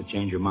wants to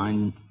change her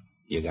mind,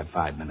 you got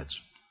 5 minutes.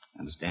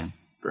 Understand?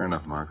 Fair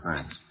enough, Mark.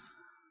 Thanks.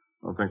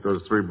 I don't think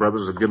those 3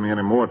 brothers would give me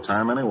any more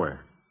time anyway.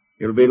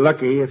 You'll be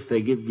lucky if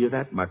they give you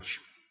that much.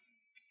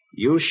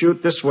 You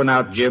shoot this one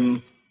out,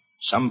 Jim,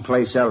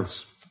 someplace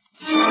else.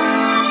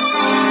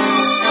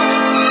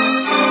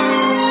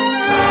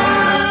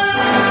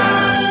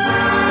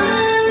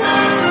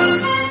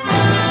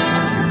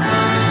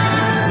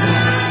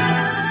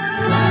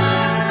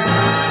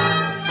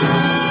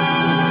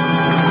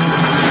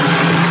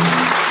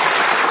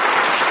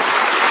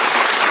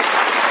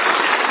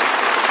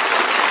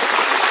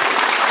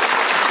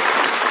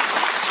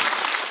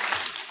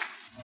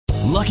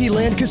 Lucky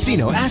Land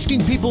Casino,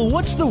 asking people,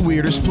 what's the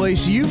weirdest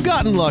place you've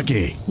gotten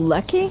lucky?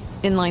 Lucky?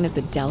 In line at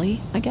the deli,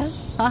 I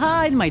guess?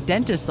 Aha, in my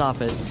dentist's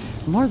office.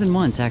 More than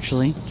once,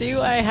 actually. Do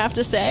I have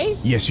to say?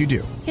 Yes, you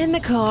do. In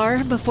the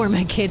car before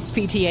my kids'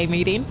 PTA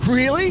meeting.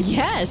 Really?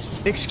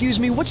 Yes. Excuse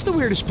me, what's the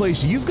weirdest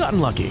place you've gotten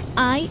lucky?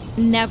 I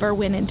never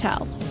win and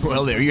tell.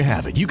 Well, there you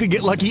have it. You can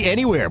get lucky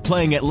anywhere,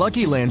 playing at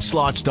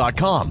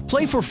LuckyLandSlots.com.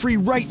 Play for free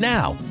right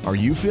now. Are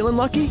you feeling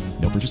lucky?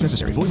 No purchase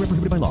necessary. Void where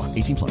prohibited by law.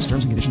 18 plus.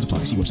 Terms and conditions apply.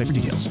 See website for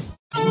details.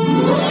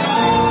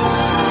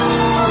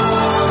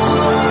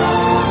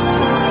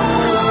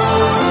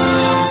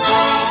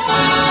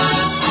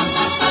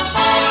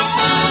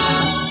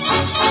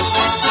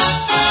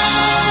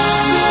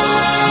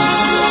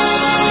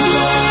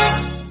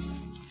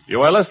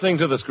 You are listening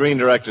to the Screen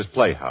Directors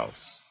Playhouse,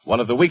 one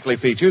of the weekly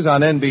features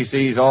on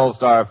NBC's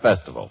All-Star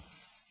Festival.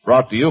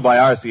 Brought to you by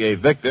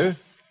RCA Victor,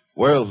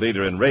 world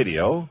leader in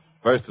radio,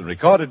 first in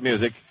recorded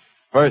music,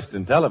 first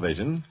in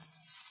television.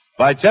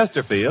 By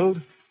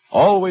Chesterfield,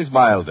 always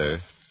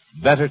milder,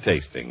 better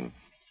tasting,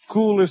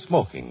 cooler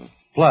smoking,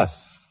 plus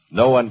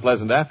no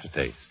unpleasant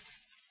aftertaste.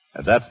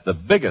 And that's the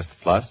biggest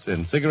plus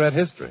in cigarette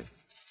history.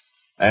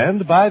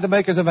 And by the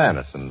makers of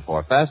Anacin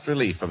for fast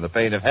relief from the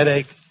pain of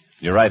headache,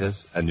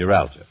 neuritis, and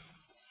neuralgia.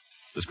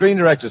 The Screen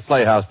Directors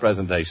Playhouse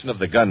presentation of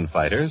The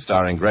Gunfighter,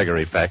 starring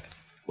Gregory Peck,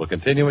 will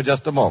continue in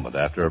just a moment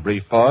after a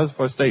brief pause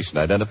for station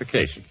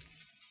identification.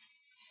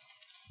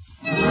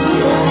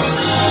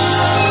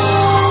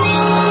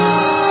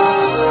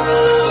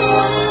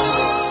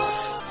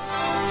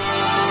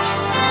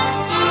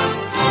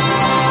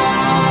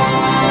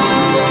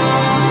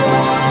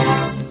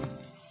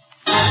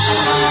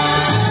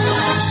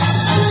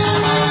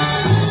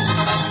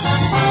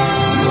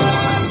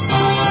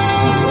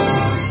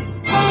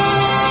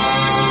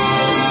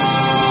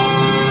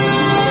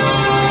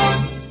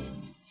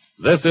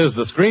 This is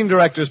the Screen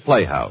Directors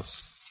Playhouse.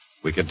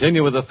 We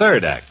continue with the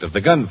third act of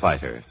The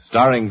Gunfighter,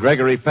 starring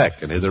Gregory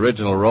Peck in his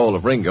original role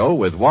of Ringo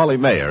with Wally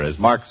Maher as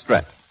Mark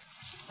Strett.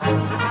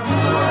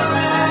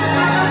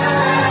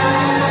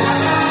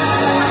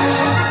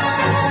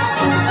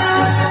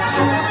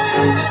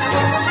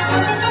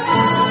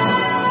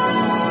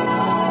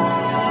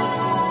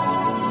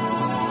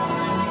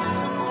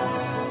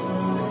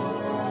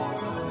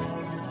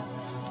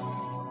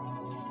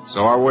 So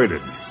I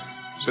waited.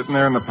 Sitting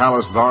there in the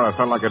palace bar, I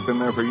felt like I'd been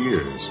there for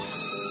years,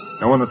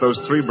 knowing that those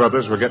three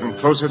brothers were getting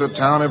closer to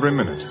town every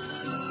minute.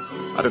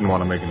 I didn't want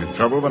to make any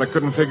trouble, but I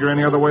couldn't figure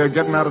any other way of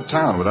getting out of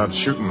town without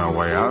shooting our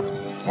way out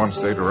once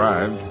they'd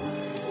arrived.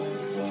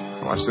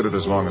 Well, I stood it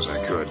as long as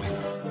I could.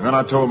 And then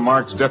I told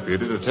Mark's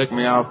deputy to take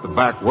me out the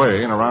back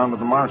way and around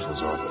to the marshal's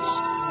office.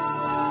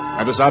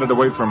 I decided to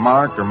wait for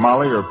Mark or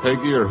Molly or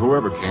Peggy or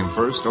whoever came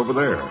first over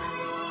there.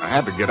 I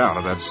had to get out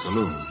of that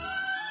saloon.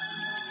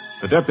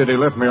 The deputy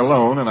left me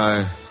alone, and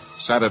I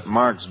sat at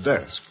Mark's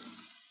desk.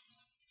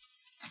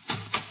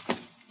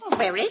 Oh,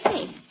 where is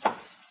he?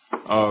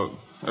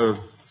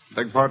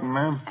 Beg pardon,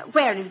 ma'am?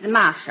 Where is the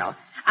marshal?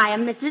 I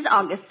am Mrs.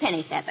 August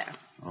Pennyfeather.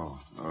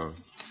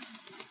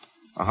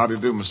 How do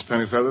you do, Miss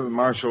Pennyfeather? The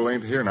marshal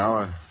ain't here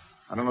now.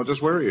 I don't know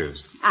just where he is.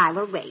 I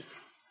will wait.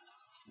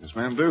 Yes,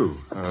 ma'am, do.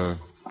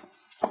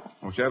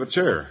 Won't you have a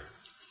chair?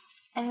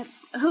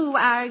 Who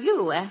are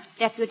you,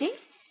 deputy?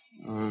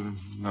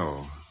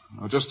 No,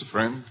 just a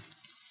friend.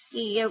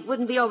 He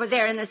wouldn't be over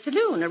there in the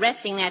saloon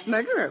arresting that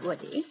murderer, would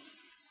he?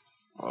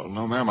 Well,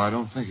 no, ma'am, I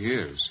don't think he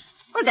is.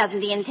 Well, doesn't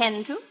he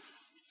intend to?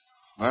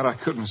 That I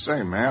couldn't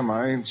say, ma'am.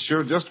 I ain't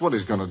sure just what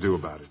he's going to do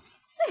about it.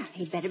 Well,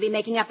 he'd better be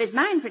making up his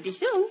mind pretty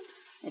soon.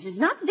 This is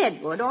not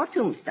Deadwood or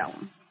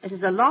Tombstone. This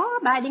is a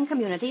law-abiding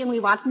community, and we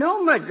want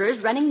no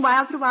murderers running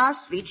wild through our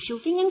streets,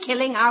 shooting and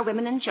killing our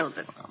women and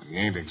children. Well, he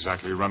ain't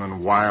exactly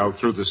running wild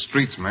through the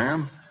streets,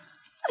 ma'am.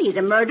 Well, he's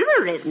a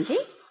murderer, isn't he?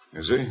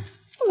 Is he?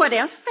 What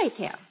else, pray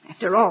tell,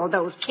 after all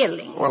those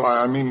killings? Well,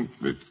 I mean,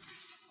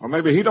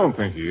 maybe he don't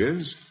think he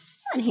is.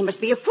 And he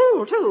must be a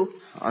fool, too.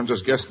 I'm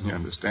just guessing, you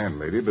understand,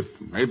 lady, but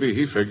maybe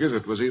he figures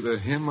it was either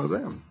him or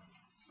them.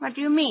 What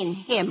do you mean,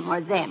 him or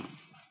them?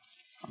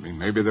 I mean,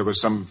 maybe there was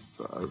some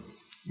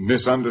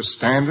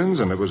misunderstandings,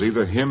 and it was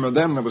either him or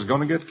them that was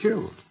going to get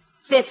killed.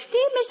 50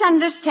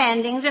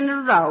 misunderstandings in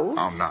a row?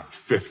 Oh, not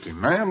 50,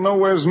 ma'am.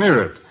 Nowhere's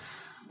near it.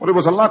 Well, it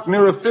was a lot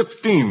nearer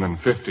 15 than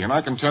 50, and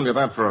I can tell you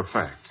that for a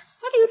fact.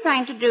 What are you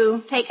trying to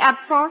do? Take up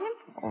for him?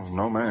 Oh,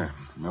 no, ma'am.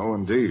 No,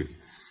 indeed.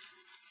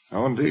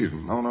 No, indeed.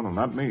 No,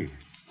 not me.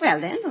 Well,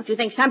 then, don't you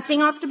think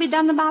something ought to be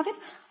done about it?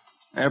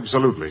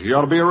 Absolutely. He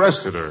ought to be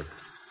arrested or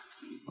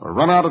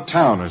run out of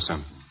town or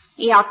something.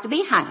 He ought to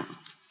be hung.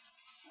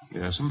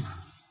 Yes'm.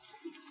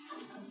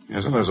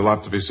 Yes'm, there's a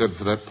lot to be said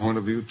for that point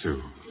of view,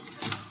 too.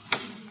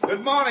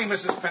 Good morning,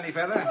 Mrs.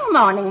 Pennyfeather. Good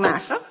morning,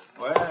 Marshal.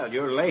 Well,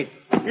 you're late.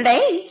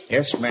 Late?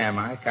 Yes, ma'am.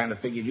 I kind of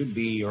figured you'd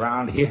be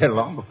around here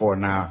long before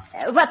now.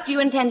 What do you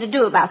intend to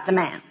do about the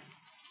man?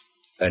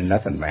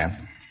 Nothing,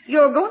 ma'am.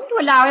 You're going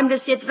to allow him to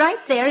sit right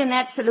there in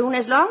that saloon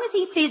as long as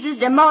he pleases,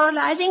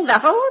 demoralizing the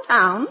whole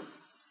town?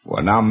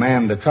 Well, now,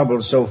 ma'am, the trouble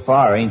so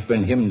far ain't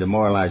been him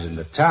demoralizing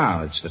the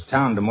town. It's the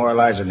town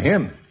demoralizing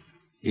him.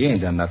 He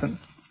ain't done nothing.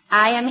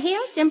 I am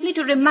here simply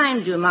to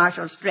remind you,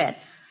 Marshal Strett,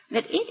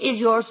 that it is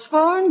your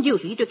sworn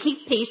duty to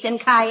keep peace in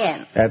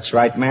Cairn. That's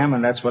right, ma'am,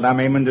 and that's what I'm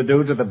aiming to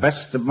do to the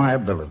best of my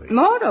ability.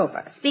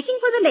 Moreover, speaking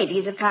for the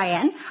ladies of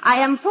Cairn, I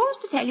am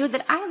forced to tell you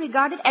that I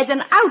regard it as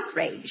an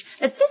outrage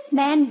that this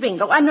man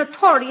Ringo, a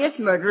notorious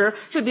murderer,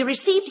 should be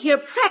received here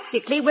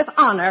practically with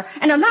honor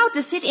and allowed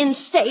to sit in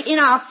state in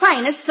our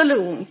finest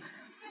saloon.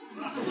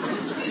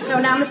 So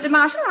now, Mr.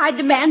 Marshal, I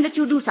demand that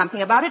you do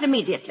something about it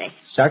immediately.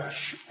 Such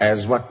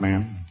as what,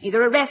 ma'am?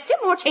 Either arrest him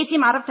or chase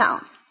him out of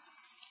town.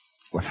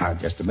 Well, now,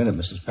 just a minute,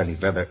 Mrs.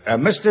 Pennyfeather.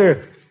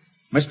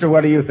 Mister,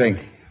 what do you think?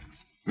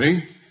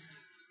 Me?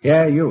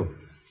 Yeah, you.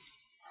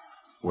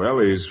 Well,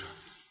 he's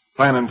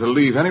planning to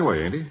leave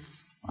anyway, ain't he?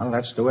 Well,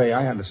 that's the way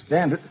I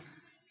understand it.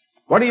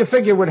 What do you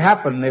figure would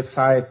happen if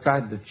I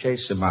tried to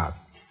chase him out?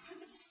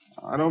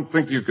 I don't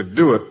think you could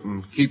do it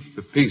and keep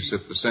the peace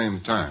at the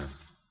same time.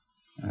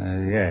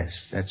 Yes,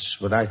 that's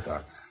what I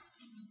thought.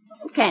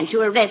 Can't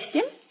you arrest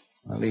him?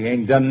 Well, he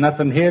ain't done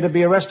nothing here to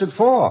be arrested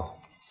for.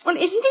 Well,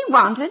 isn't he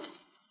wanted?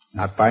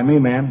 Not by me,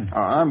 ma'am.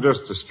 I'm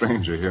just a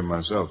stranger here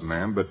myself,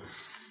 ma'am, but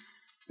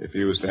if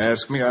you was to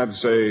ask me, I'd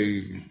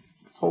say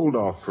hold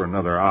off for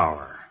another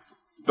hour.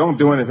 Don't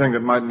do anything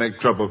that might make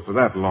trouble for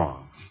that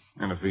long.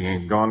 And if he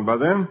ain't gone by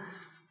then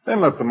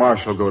let the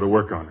marshal go to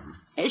work on him.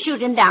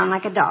 Shoot him down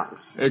like a dog.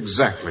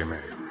 Exactly,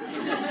 ma'am.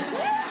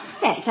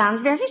 That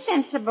sounds very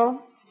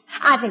sensible.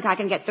 I think I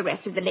can get the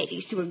rest of the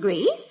ladies to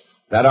agree.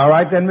 That all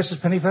right then,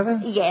 Mrs.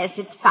 Pennyfeather? Yes,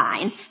 it's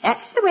fine.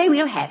 That's the way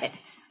we'll have it.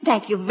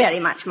 Thank you very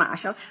much,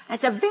 Marshal.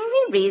 That's a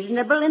very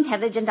reasonable,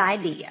 intelligent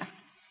idea.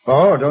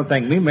 Oh, don't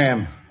thank me,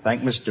 ma'am.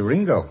 Thank Mr.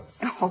 Ringo.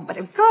 Oh, but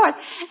of course.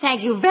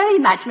 Thank you very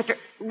much, Mr.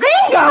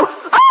 Ringo!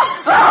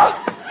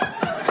 Oh!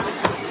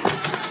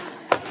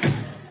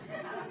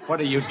 What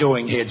are you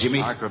doing here,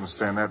 Jimmy? I couldn't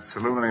stand that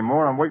saloon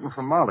anymore. I'm waiting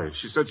for Molly.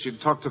 She said she'd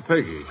talk to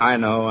Peggy. I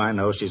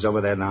know. She's over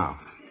there now.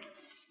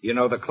 You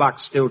know the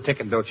clock's still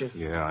ticking, don't you?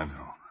 Yeah, I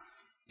know.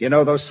 You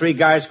know those 3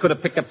 guys could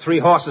have picked up 3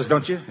 horses,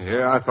 don't you?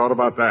 Yeah, I thought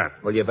about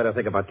that. Well, you better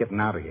think about getting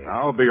out of here.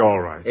 I'll be all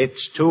right.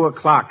 It's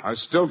 2:00. I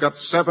still got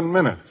 7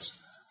 minutes.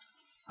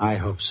 I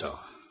hope so.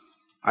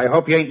 I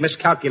hope you ain't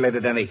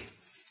miscalculated any.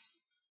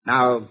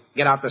 Now,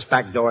 get out this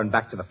back door and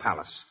back to the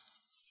palace.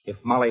 If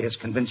Molly has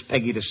convinced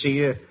Peggy to see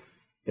you,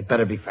 it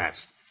better be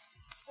fast.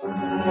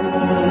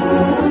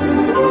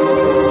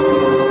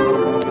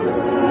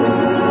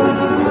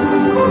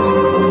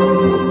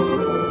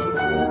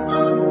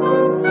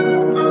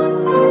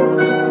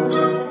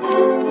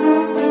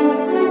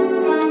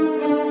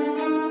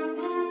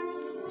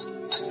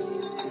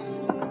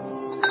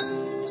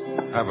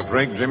 Have a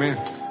drink, Jimmy?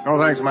 No,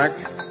 thanks, Mac.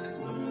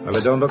 Well,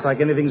 it don't look like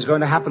anything's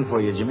going to happen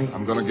for you, Jimmy.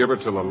 I'm going to give her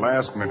till the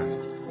last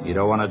minute. You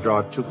don't want to draw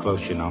it too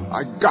close, you know.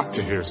 I got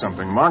to hear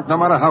something, Mark, no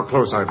matter how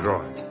close I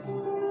draw it.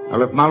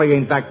 Well, if Molly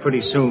ain't back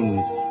pretty soon,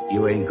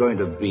 you ain't going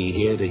to be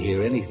here to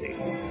hear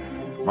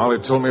anything. Molly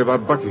told me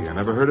about Bucky. I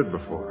never heard it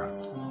before.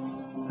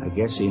 I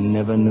guess he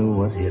never knew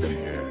what hit him.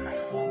 Yeah.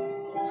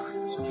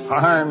 It's a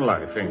fine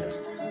life, ain't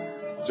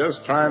it?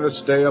 Just trying to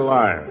stay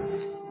alive.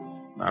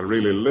 Not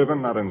really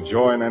living, not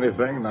enjoying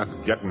anything, not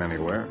getting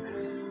anywhere.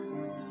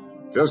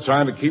 Just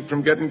trying to keep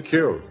from getting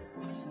killed.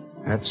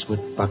 That's what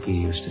Bucky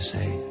used to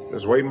say.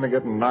 Just waiting to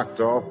get knocked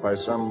off by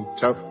some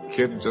tough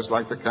kid just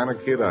like the kind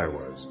of kid I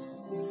was.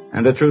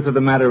 And the truth of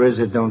the matter is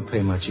it don't pay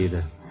much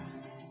either.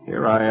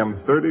 Here I am,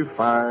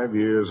 35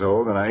 years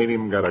old, and I ain't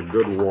even got a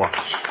good watch.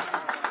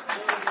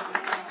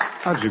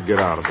 How'd you get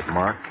out of it,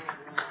 Mark?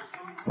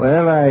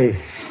 Well,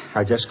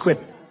 I just quit.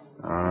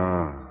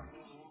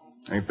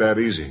 Ain't that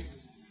easy.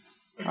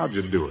 How'd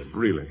you do it,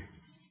 really?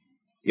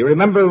 You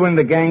remember when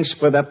the gang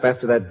split up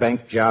after that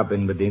bank job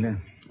in Medina?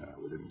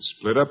 We didn't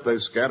split up. They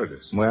scattered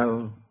us.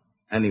 Well,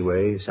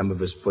 anyway, some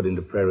of us put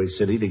into Prairie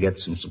City to get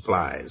some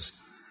supplies.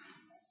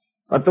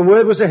 But the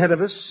word was ahead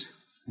of us,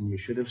 and you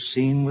should have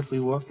seen what we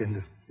walked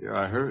into. Yeah,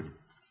 I heard.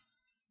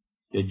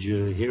 Did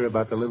you hear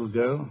about the little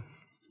girl?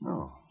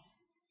 No.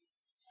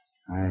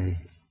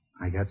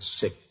 I got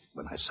sick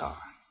when I saw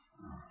her.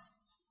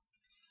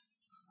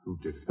 Who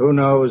did it? Who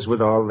knows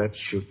with all that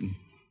shooting?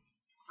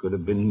 Could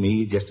have been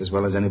me just as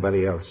well as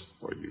anybody else.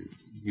 Well,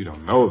 you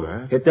don't know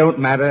that. It don't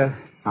matter.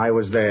 I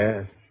was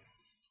there.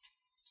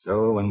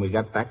 So when we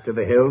got back to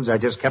the hills, I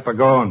just kept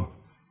a-going.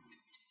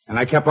 And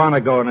I kept on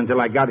a-going until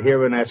I got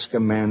here and asked a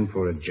man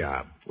for a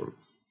job. Well,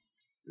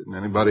 didn't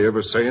anybody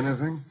ever say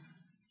anything?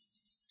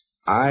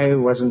 I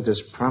wasn't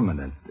as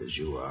prominent as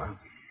you are.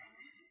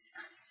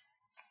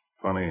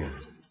 Funny.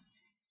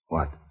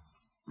 What?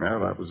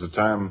 Well, that was the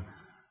time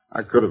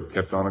I could have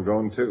kept on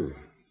a-going, too.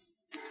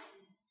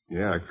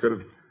 Yeah, I could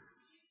have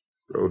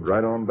rode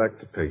right on back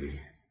to Peggy.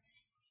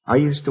 I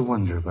used to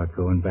wonder about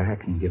going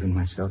back and giving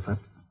myself up.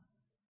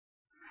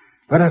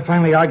 But I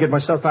finally argued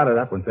myself out of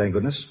that one, thank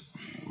goodness.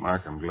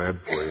 Mark, I'm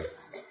glad for you.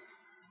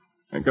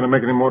 Ain't going to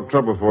make any more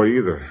trouble for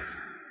you either.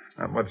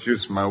 Not much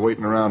use in my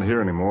waiting around here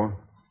anymore.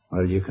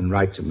 Well, you can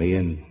write to me,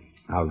 and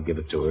I'll give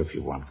it to her if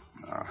you want.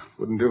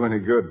 Wouldn't do any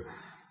good.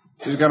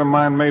 She's got her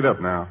mind made up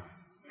now.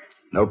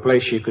 No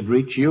place she could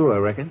reach you, I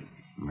reckon?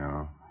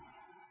 No.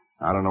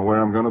 I don't know where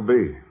I'm going to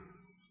be.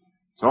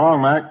 So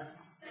long, Mac.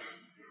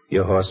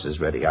 Your horse is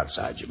ready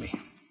outside, Jimmy.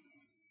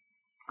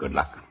 Good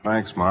luck.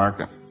 Thanks, Mark.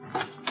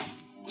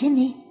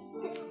 Jimmy.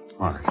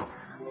 Mark,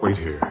 wait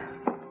here.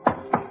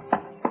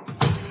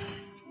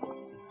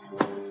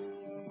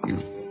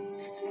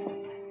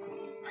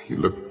 You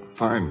look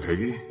fine,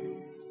 Peggy.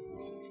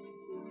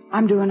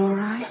 I'm doing all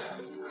right.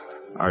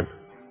 I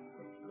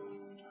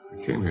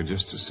came here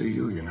just to see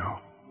you, you know.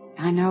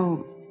 I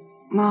know.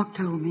 Mark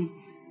told me.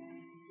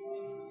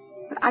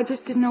 But I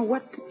just didn't know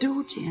what to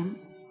do, Jim.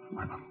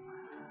 Well,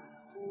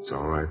 it's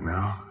all right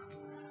now.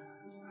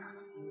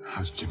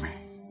 How's Jimmy?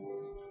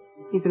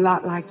 He's a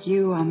lot like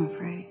you, I'm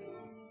afraid.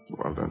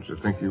 Well, don't you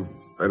think you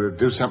better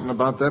do something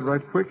about that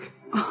right quick?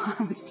 Oh,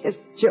 I was just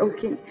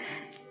joking.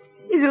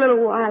 He's a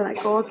little wild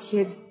like all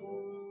kids.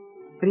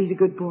 But he's a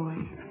good boy.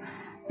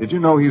 Did you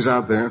know he's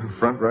out there in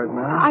front right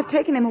now? I've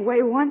taken him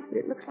away once, but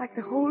it looks like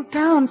the whole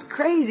town's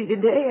crazy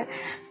today.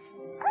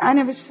 I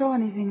never saw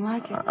anything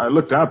like it. I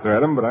looked out there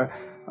at him, but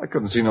I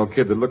couldn't see no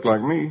kid that looked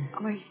like me.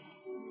 Oh,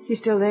 he's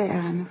still there,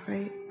 I'm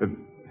afraid. Did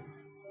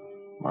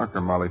Mark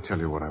or Molly tell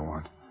you what I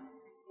want?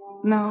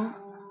 No.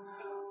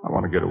 I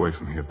want to get away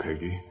from here,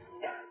 Peggy.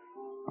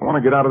 I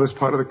want to get out of this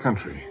part of the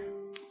country.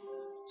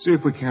 See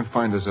if we can't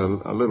find us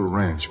a little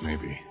ranch,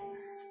 maybe.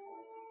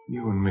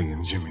 You and me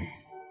and Jimmy.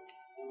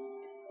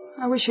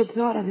 I wish you'd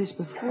thought of this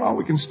before. Oh,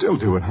 we can still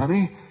do it,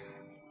 honey.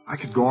 I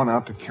could go on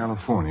out to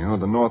California or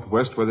the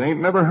Northwest where they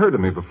ain't never heard of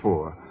me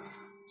before.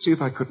 See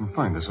if I couldn't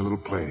find us a little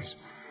place.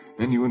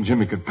 Then you and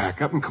Jimmy could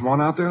pack up and come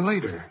on out there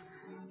later.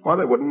 Why,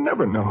 they would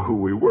never know who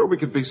we were. We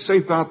could be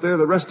safe out there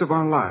the rest of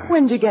our lives.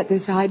 When did you get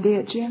this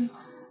idea, Jim?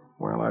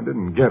 Well, I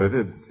didn't get it.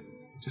 It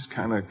just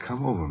kind of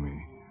come over me.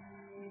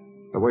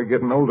 The way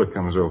getting older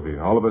comes over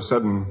you. All of a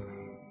sudden,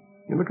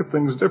 you look at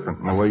things different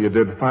than the way you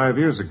did 5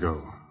 years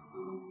ago.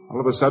 All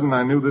of a sudden,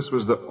 I knew this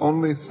was the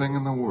only thing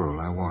in the world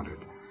I wanted.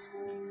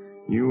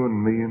 You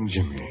and me and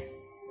Jimmy.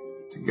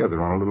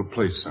 Together on a little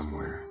place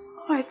somewhere.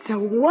 Oh, it's a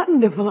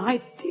wonderful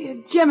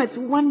idea, Jim. It's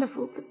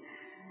wonderful,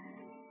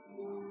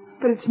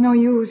 but it's no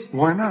use.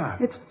 Why not?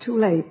 It's too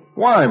late.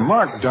 Why?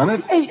 Mark done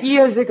it. 8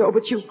 years ago,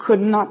 but you could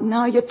not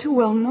now. You're too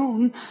well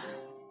known.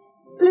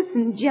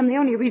 Listen, Jim, the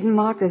only reason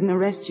Mark doesn't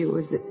arrest you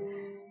is that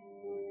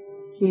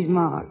he's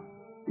Mark,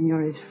 and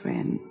you're his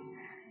friend.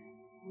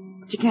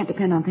 But you can't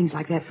depend on things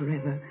like that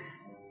forever.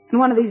 And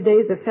one of these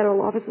days, the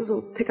federal officers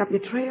will pick up your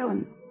trail,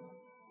 and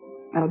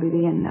that'll be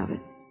the end of it.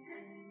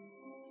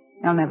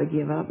 They'll never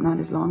give up, not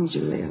as long as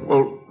you live.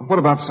 Well, what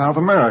about South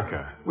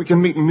America? We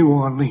can meet in New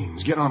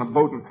Orleans, get on a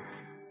boat and...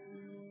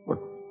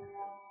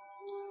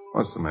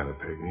 What's the matter,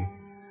 Peggy?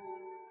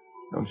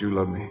 Don't you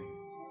love me?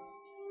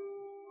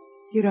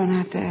 You don't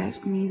have to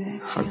ask me that,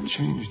 Jim. I've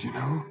changed, you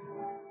know.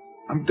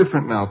 I'm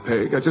different now,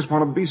 Peg. I just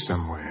want to be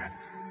somewhere.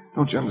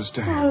 Don't you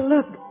understand? Oh,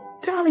 look,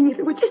 darling, if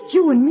it were just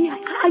you and me,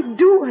 I'd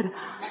do it.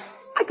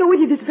 I'd go with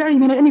you this very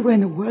minute anywhere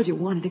in the world you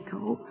wanted to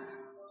go.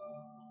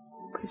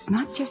 But it's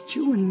not just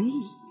you and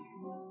me.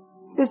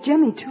 There's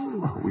Jimmy,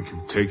 too. Oh, we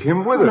can take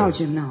him with us. No,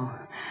 Jim, no.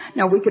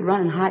 No, we could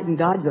run and hide and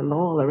dodge the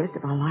law the rest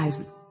of our lives.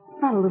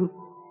 But not a little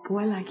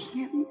boy like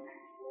him.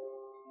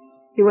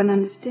 He wouldn't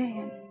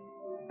understand.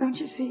 Don't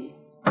you see?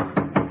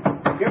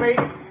 Jimmy!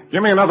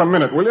 Give me another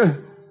minute, will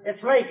you?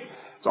 It's late.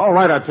 It's all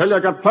right, I tell you. I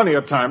got plenty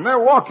of time. They're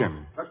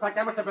walking. Looks like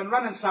they must have been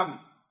running some.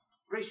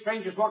 3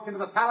 strangers walked into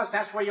the palace,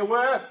 asked where you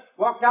were,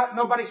 walked out,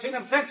 nobody's seen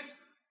them since.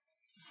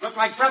 Look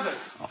like brothers.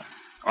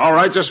 All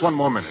right, just one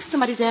more minute.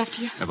 Somebody's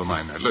after you. Never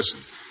mind that. Listen,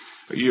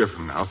 a year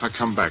from now, if I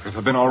come back, if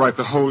I've been all right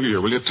the whole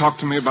year, will you talk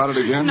to me about it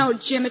again? No,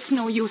 Jim, it's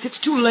no use. It's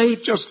too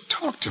late. Just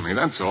talk to me,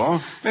 that's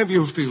all. Maybe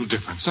you'll feel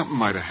different. Something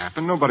might have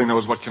happened. Nobody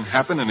knows what can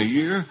happen in a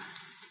year.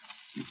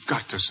 You've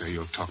got to say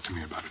you'll talk to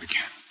me about it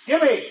again.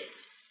 Jimmy!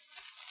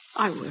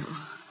 I will.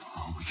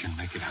 Oh, we can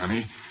make it,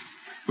 honey.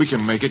 We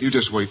can make it. You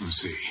just wait and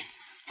see.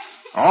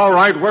 All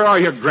right, where are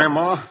you,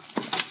 Grandma?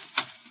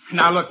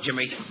 Now, look,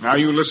 Jimmy. Now,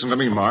 you listen to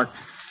me, Mark.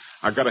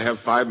 I've got to have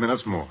 5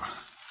 minutes more.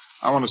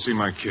 I want to see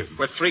my kid.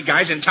 With 3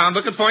 guys in town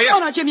looking for you? Oh,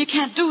 no, Jim, you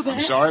can't do that.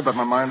 I'm sorry, but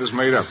my mind is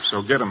made up.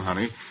 So get him,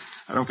 honey.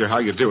 I don't care how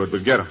you do it,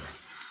 but get him.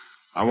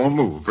 I won't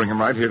move. Bring him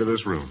right here to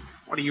this room.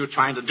 What are you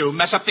trying to do?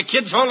 Mess up the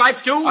kid's whole life,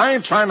 too? I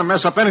ain't trying to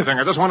mess up anything.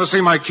 I just want to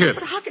see my kid.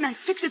 But how can I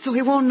fix it so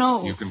he won't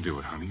know? You can do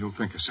it, honey. You'll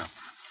think of something.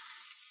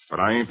 But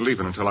I ain't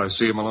leaving until I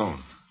see him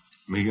alone.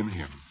 Me and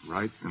him,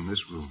 right in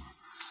this room.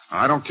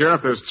 I don't care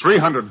if there's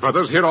 300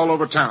 brothers hid all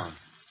over town.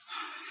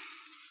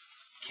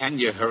 Can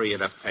you hurry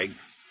it up, Peg?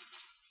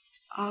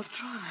 I'll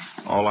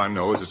try. All I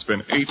know is it's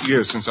been 8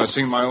 years since I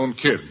seen my own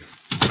kid.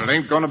 And it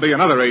ain't going to be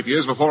another 8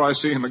 years before I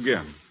see him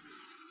again.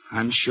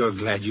 I'm sure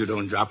glad you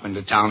don't drop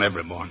into town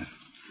every morning.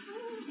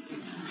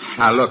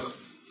 Now, look.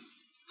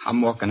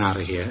 I'm walking out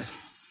of here.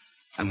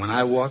 And when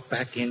I walk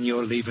back in,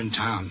 you're leaving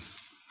town.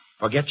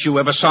 Forget you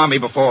ever saw me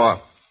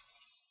before.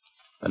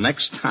 The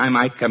next time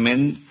I come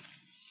in,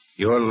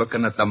 you're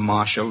looking at the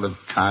Marshal of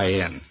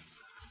Cairn.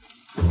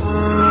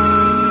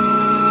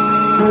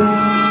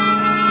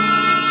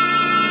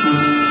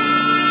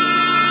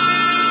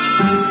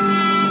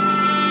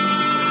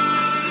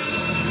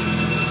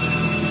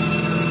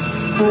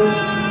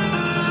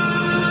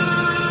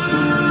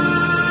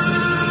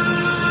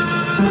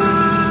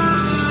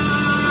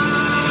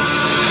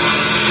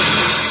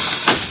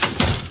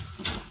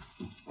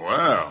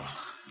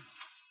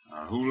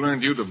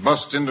 You to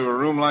bust into a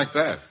room like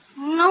that?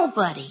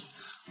 Nobody.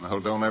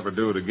 Well, don't ever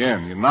do it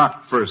again. You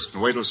knock first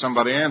and wait till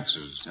somebody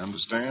answers. You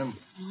understand?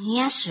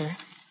 Yes, sir.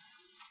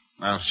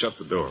 Now shut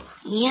the door.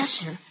 Yes,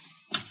 sir.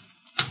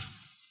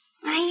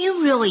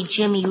 you really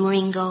Jimmy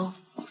Ringo?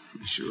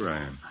 Sure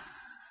I am.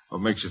 What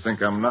makes you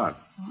think I'm not?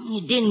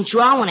 You didn't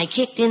draw when I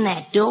kicked in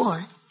that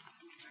door.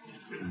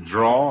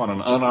 Draw on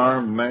an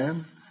unarmed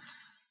man?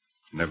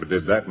 Never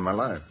did that in my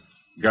life.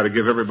 Got to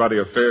give everybody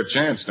a fair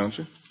chance, don't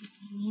you?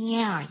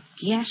 Yeah, I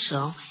guess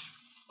so.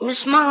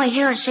 Miss Molly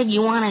Harris said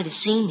you wanted to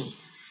see me.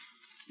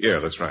 Yeah,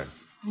 that's right.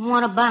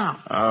 What about?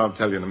 I'll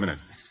tell you in a minute.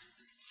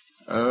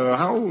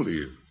 How old are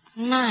you?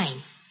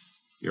 9.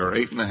 You're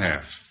 8 and a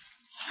half.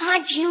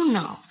 How'd you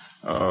know?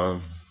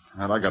 Well,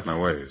 I got my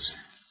ways.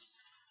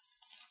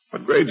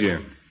 What grade you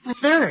in? The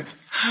 3rd.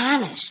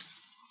 Honest.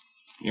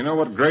 You know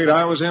what grade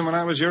I was in when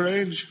I was your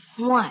age?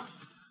 What?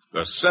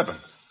 The 7th.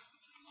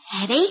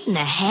 At 8 and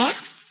a half?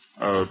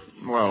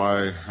 Well,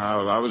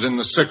 I was in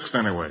the 6th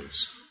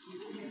anyways.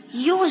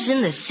 You was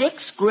in the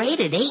 6th grade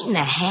at 8 and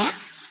a half?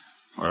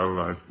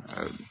 Well,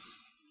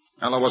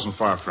 I wasn't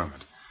far from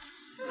it.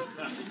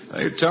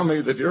 They tell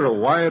me that you're a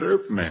Wyatt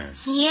Earp man.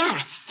 Yeah.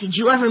 Did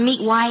you ever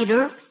meet Wyatt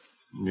Earp?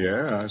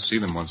 Yeah, I've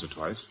seen him once or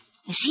twice.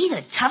 Is he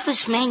the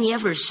toughest man you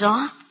ever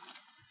saw?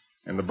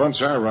 In the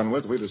bunch I run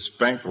with, we'd have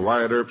spanked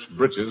Wyatt Earp's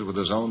britches with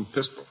his own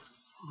pistol.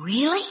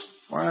 Really?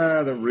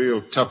 Why, the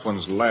real tough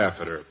ones laugh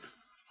at Earp.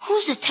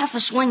 Who's the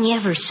toughest one you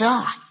ever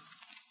saw?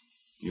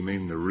 You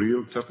mean the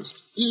real toughest?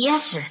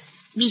 Yes, sir.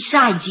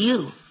 Besides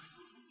you.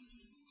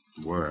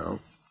 Well,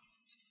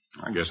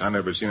 I guess I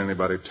never seen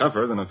anybody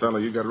tougher than a fellow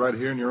you got right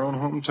here in your own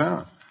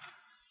hometown.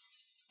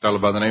 A fellow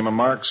by the name of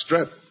Mark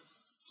Strett.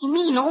 You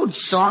mean old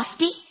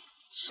Softy?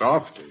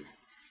 Softy?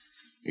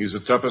 He's the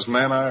toughest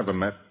man I ever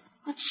met.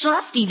 But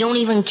Softy don't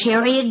even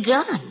carry a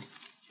gun.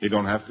 He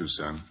don't have to,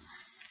 son.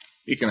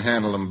 He can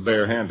handle them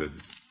barehanded.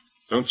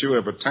 Don't you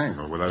ever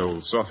tangle with that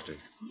old Softy.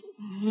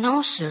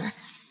 No, sir.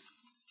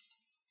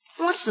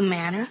 What's the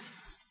matter?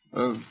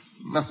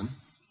 Nothing.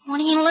 What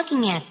are you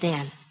looking at,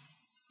 then?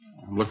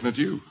 I'm looking at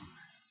you.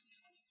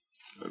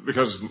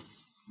 Because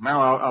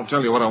now I'll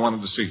tell you what I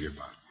wanted to see you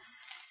about.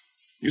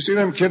 You see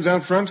them kids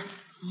out front?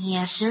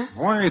 Yes, sir.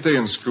 Why ain't they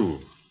in school?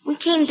 We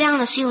came down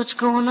to see what's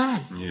going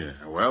on.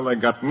 Yeah, well, they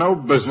got no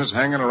business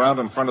hanging around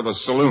in front of a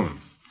saloon.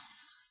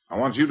 I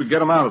want you to get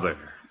them out of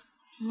there.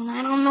 Well,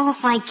 I don't know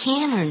if I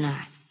can or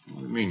not.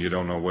 What do you mean you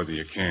don't know whether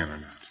you can or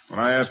not? When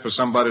I asked for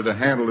somebody to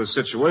handle this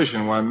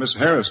situation, why, Miss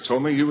Harris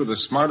told me you were the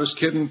smartest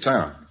kid in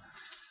town.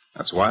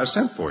 That's why I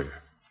sent for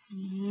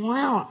you.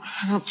 Well,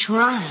 I'll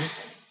try.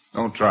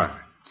 Don't try.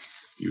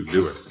 You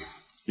do it.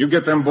 You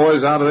get them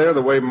boys out of there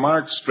the way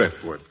Mark Strett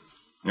would.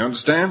 You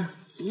understand?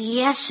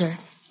 Yes, sir.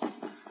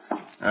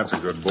 That's a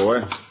good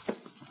boy.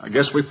 I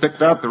guess we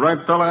picked out the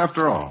right fella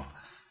after all.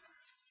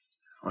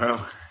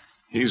 Well,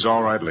 he's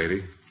all right,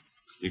 lady.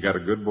 You got a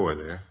good boy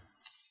there.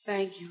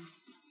 Thank you.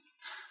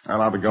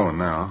 Well, I'll be going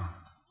now.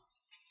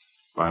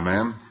 Bye,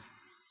 ma'am.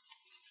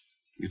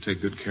 You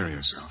take good care of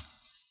yourself.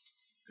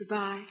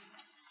 Goodbye.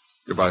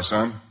 Goodbye,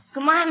 son.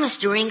 Goodbye,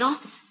 Mr. Ringo.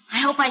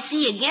 I hope I see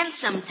you again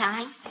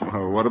sometime.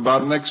 Well, what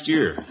about next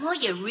year? Will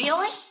you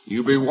really?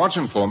 You be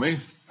watching for me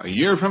a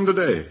year from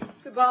today.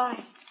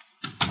 Goodbye.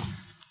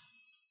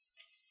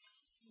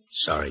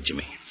 Sorry,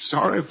 Jimmy.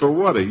 Sorry for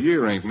what? A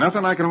year ain't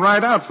nothing I can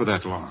ride out for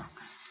that long.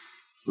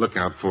 Look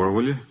out for her,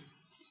 will you?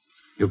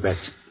 You bet.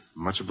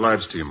 Much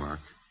obliged to you, Mark.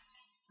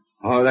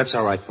 Oh, that's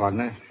all right,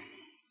 partner.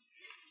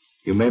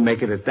 You may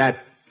make it at that.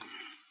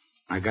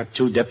 I got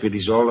 2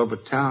 deputies all over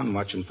town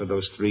watching for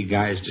those 3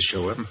 guys to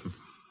show up.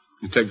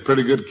 You take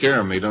pretty good care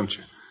of me, don't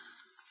you?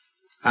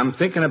 I'm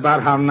thinking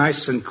about how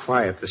nice and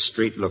quiet the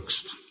street looks.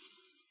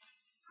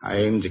 I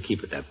aim to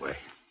keep it that way.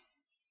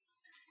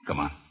 Come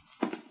on.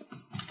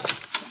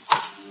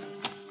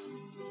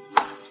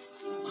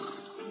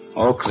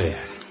 All clear.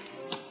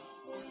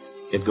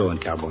 Get going,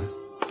 cowboy.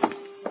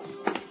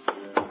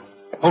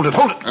 Hold it.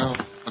 Oh,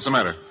 what's the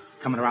matter?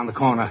 Coming around the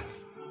corner.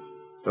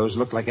 Those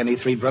look like any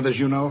 3 brothers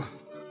you know?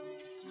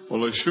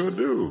 Well, they sure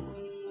do.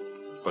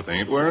 But they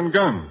ain't wearing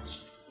guns.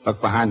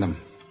 Look behind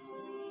them.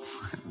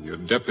 Your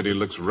deputy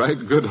looks right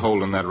good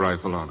holding that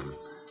rifle on him.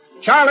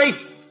 Charlie,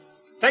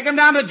 take him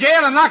down to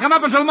jail and lock him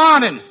up until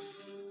morning.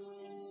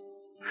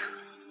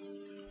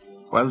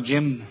 Well,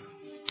 Jim,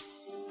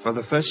 for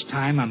the first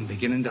time, I'm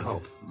beginning to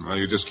hope. Well,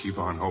 you just keep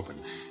on hoping.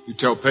 You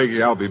tell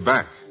Peggy I'll be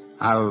back.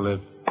 I'll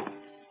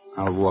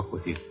walk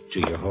with you to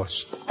your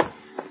horse.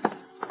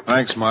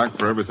 Thanks, Mark,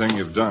 for everything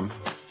you've done.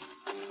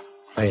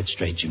 Play it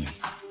straight, Jimmy.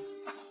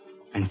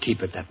 And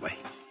keep it that way.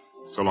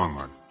 So long,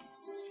 Mark.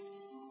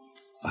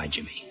 Bye,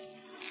 Jimmy.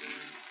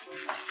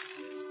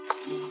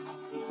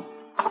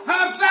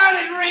 How about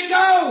it,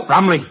 Ringo?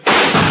 Bromley.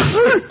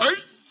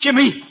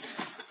 Jimmy.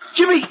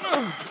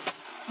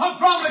 Hunt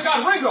Bromley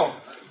got Ringo.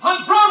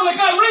 Hunt Bromley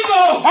got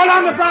Ringo. Hold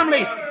on to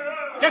Bromley.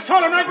 Just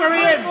hold him right where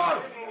he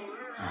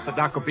is. The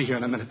doc will be here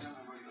in a minute.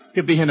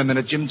 He'll be here in a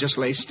minute, Jim. Just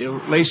lay still.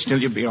 Lay still.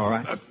 You'll be all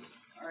right.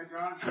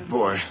 That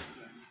boy.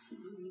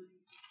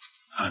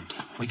 Hunt.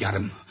 We got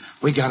him.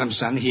 We got him,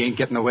 son. He ain't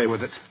getting away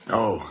with it.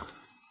 Oh.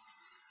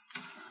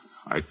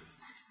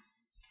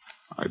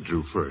 I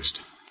drew first.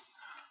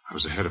 I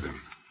was ahead of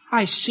him.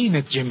 I seen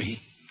it,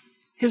 Jimmy.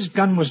 His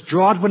gun was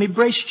drawed when he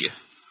braced you.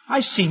 I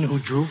seen who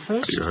drew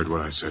first. You heard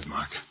what I said,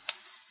 Mark.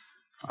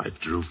 I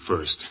drew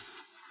first.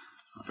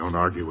 Now, don't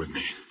argue with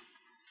me.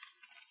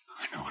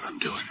 I know what I'm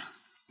doing.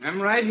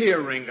 I'm right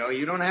here, Ringo.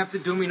 You don't have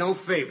to do me no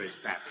favors,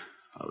 Pap.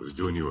 I was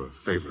doing you a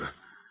favor.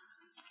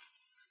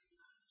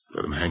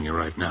 Let him hang you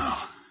right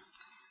now.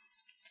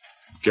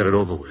 Get it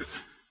over with.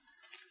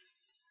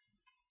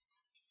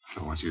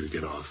 I want you to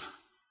get off.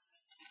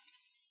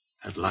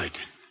 That light.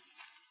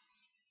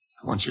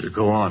 I want you to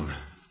go on.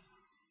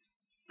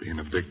 Being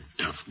a big,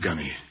 tough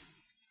gunny.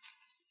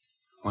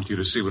 I want you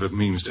to see what it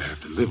means to have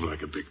to live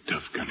like a big,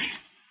 tough gunny.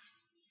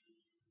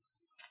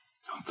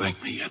 Don't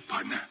thank me yet,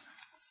 partner.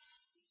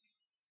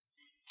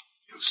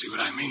 You'll see what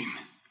I mean.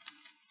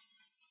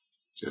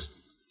 Just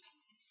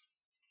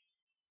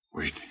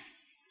wait.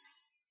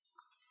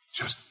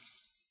 Just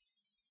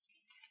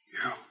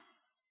you.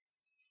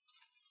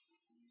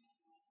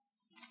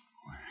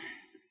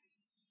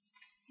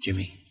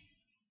 Jimmy.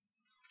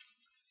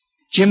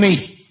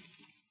 Jimmy!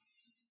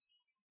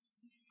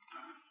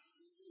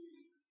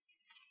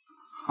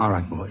 All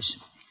right, boys.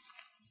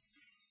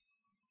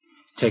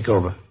 Take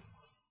over.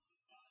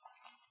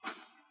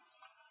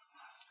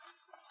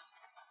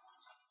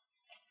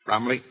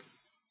 Bromley,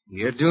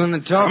 you're doing the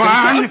talking. Come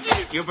on!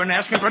 You've been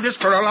asking for this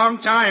for a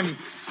long time.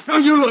 Now,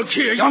 you look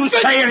here. Don't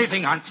say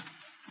anything, Hunt.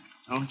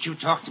 Don't you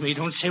talk to me.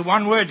 Don't say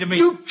one word to me.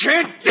 You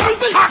can't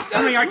talk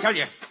to me, I tell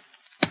you.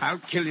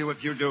 I'll kill you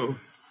if you do.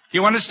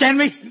 You understand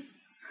me?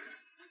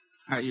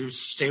 Now, you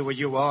stay where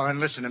you are and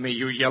listen to me,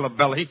 you yellow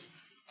belly.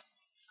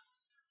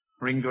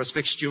 Ringo's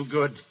fixed you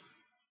good.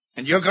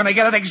 And you're going to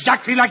get it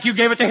exactly like you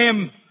gave it to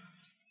him.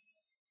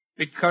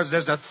 Because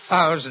there's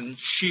 1,000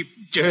 cheap,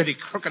 dirty,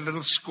 crooked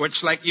little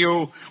squirts like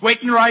you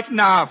waiting right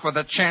now for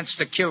the chance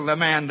to kill the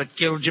man that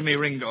killed Jimmy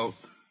Ringo.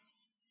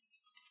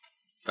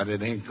 But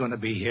it ain't going to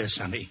be here,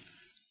 Sonny.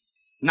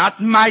 Not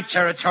in my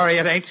territory,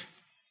 it ain't.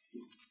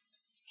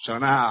 So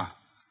now,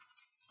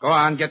 go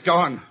on, get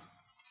going.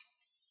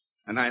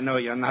 And I know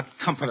you're not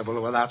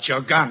comfortable without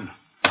your gun.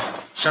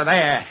 So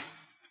there.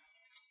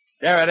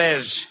 There it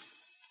is.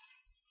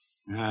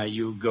 Now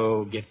you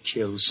go get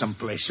killed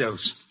someplace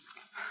else.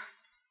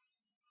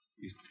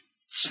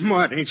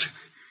 Smart, ain't you?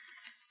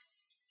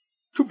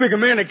 Too big a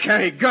man to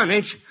carry a gun,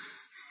 ain't you?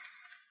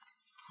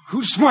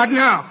 Who's smart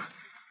now?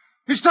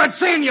 You start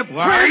saying you...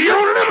 Why,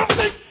 you little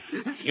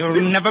thing!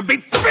 You'll never be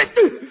fit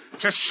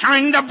to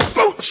shine the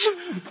boots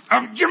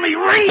of Jimmy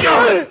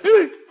Ringo!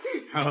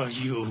 Oh,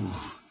 you.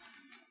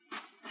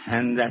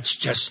 And that's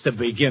just the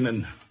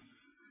beginning.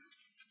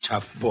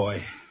 Tough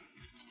boy.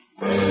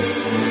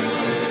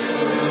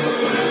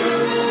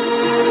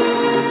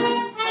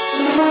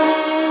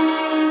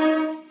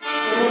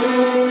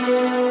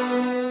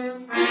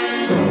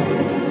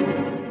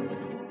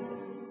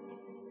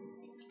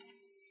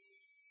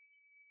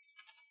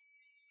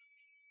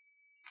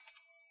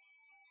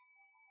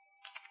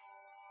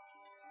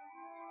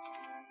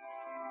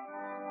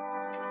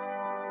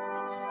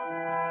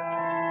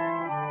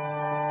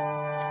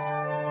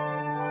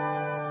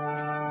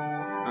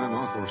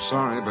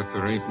 Sorry, but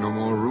there ain't no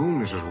more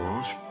room, Mrs.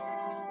 Walsh.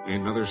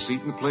 Ain't another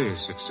seat in the place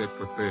except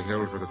what they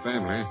held for the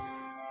family.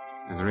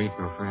 And there ain't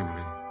no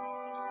family.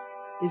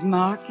 Is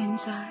Mark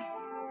inside?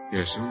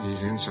 Yes, sir,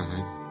 he's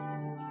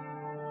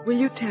inside. Will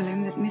you tell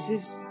him that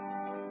Mrs.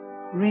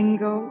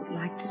 Ringo would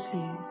like to see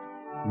him?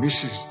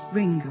 Mrs.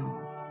 Ringo.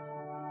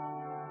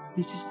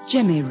 Mrs.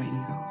 Jimmy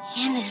Ringo.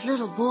 And his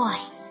little boy.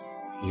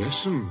 Yes,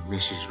 sir,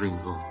 Mrs.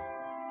 Ringo.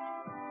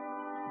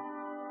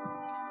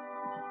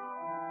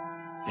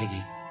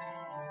 Peggy.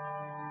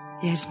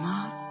 Yes,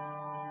 Mark?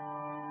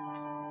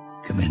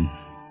 Come in,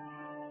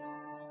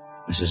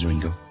 Mrs.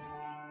 Ringo.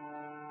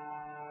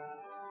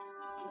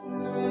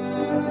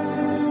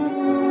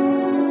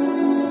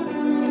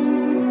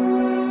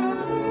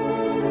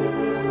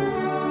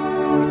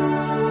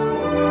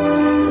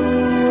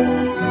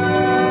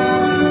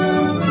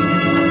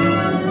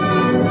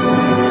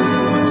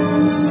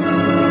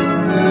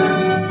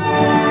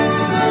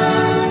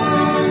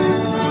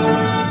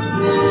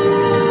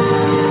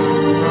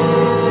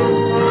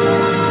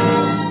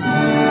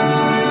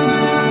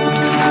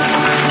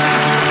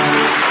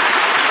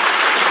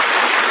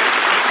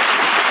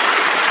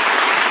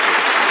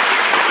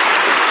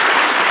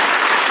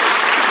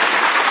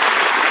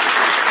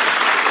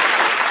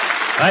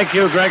 Thank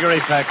you,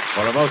 Gregory Peck,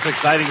 for a most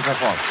exciting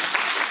performance.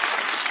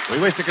 We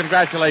wish to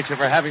congratulate you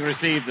for having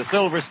received the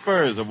Silver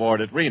Spurs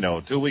Award at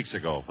Reno 2 weeks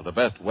ago for the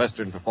best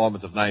Western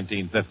performance of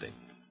 1950.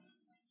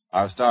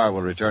 Our star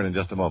will return in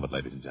just a moment,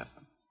 ladies and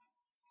gentlemen.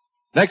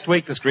 Next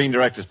week, the Screen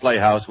Directors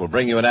Playhouse will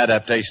bring you an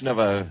adaptation of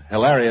a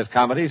hilarious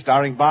comedy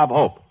starring Bob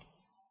Hope.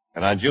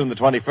 And on June the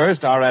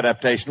 21st, our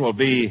adaptation will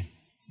be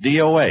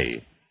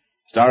DOA,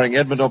 starring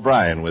Edmund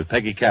O'Brien with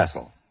Peggy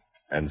Castle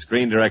and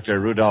screen director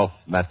Rudolph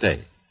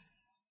Maté.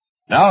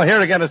 Now,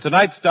 here again is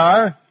tonight's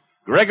star,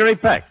 Gregory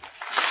Peck.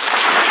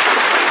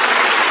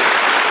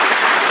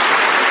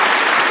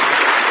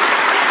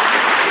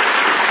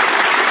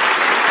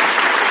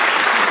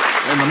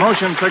 In the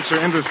motion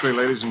picture industry,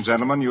 ladies and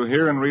gentlemen, you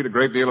hear and read a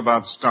great deal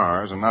about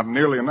stars and not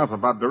nearly enough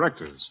about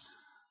directors.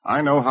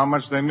 I know how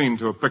much they mean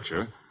to a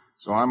picture,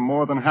 So I'm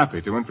more than happy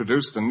to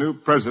introduce the new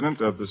president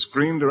of the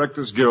Screen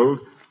Directors Guild,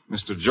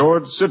 Mr.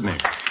 George Sidney.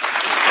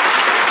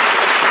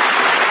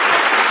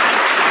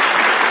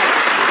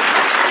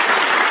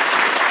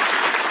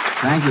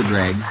 Thank you,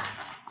 Greg.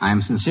 I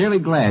am sincerely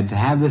glad to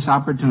have this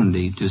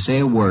opportunity to say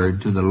a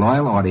word to the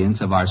loyal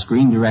audience of our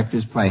Screen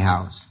Directors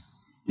Playhouse.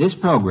 This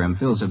program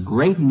fills a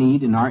great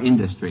need in our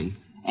industry,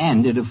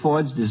 and it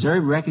affords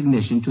deserved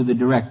recognition to the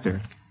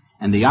director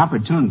and the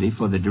opportunity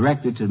for the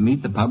director to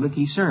meet the public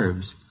he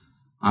serves.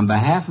 On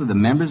behalf of the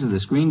members of the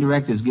Screen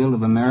Directors Guild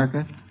of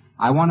America,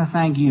 I want to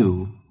thank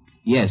you,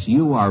 yes,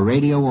 you, our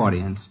radio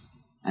audience,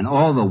 and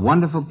all the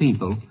wonderful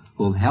people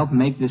who have helped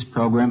make this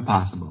program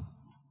possible.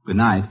 Good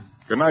night.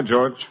 Good night,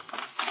 George.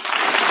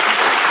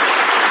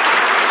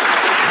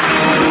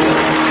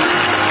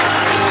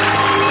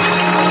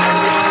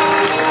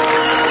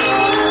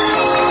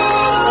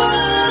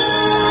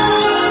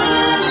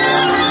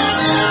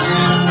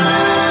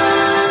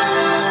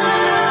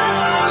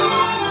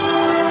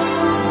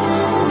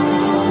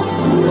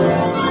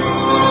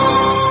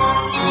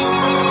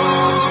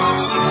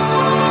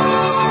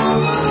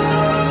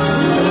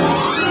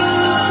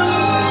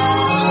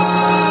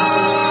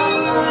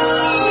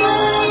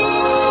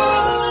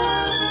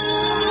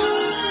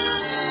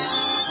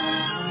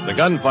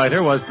 Gunfighter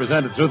was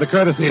presented through the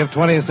courtesy of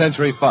 20th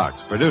Century Fox,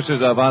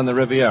 producers of On the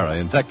Riviera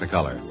in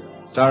Technicolor,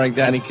 starring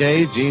Danny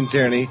Kaye, Gene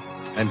Tierney,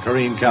 and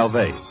Corinne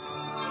Calvé.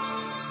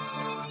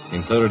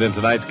 Included in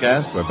tonight's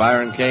cast were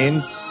Byron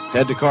Kane,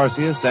 Ted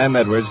DeCorsia, Sam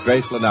Edwards,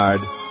 Grace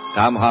Lenard,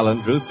 Tom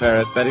Holland, Ruth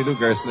Paris, Betty Lou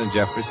Gerson, and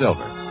Jeffery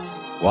Silver.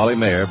 Wally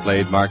Maher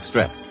played Mark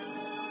Strett.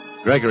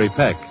 Gregory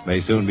Peck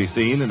may soon be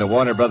seen in a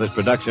Warner Brothers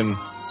production,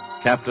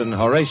 Captain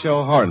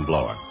Horatio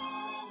Hornblower.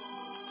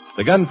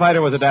 The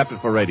Gunfighter was adapted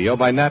for radio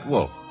by Nat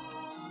Wolff.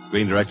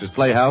 Screen Directors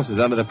Playhouse is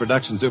under the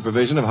production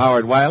supervision of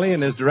Howard Wiley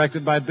and is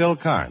directed by Bill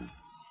Cairn.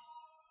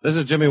 This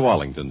is Jimmy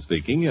Wallington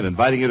speaking and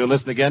inviting you to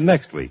listen again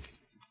next week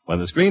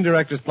when the Screen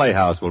Directors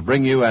Playhouse will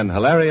bring you an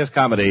hilarious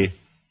comedy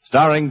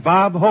starring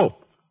Bob Hope.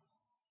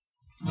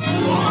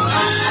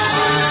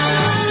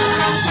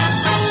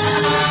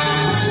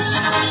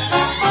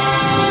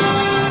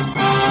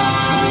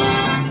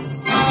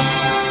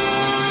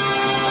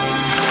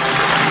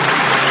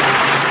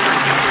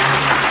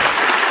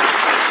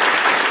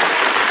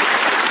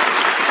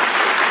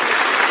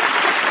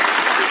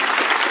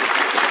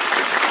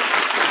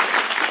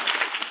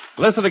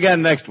 Listen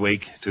again next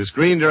week to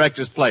Screen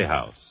Directors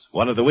Playhouse,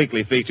 one of the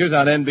weekly features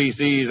on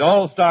NBC's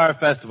All-Star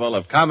Festival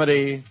of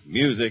Comedy,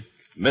 Music,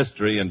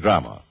 Mystery, and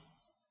Drama.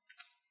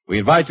 We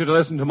invite you to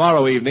listen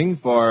tomorrow evening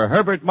for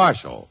Herbert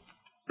Marshall,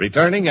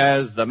 returning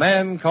as The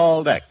Man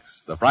Called X,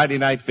 the Friday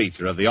night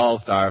feature of the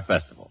All-Star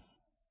Festival.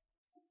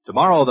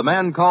 Tomorrow, The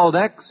Man Called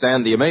X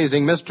and The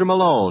Amazing Mr.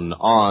 Malone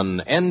on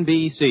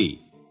NBC.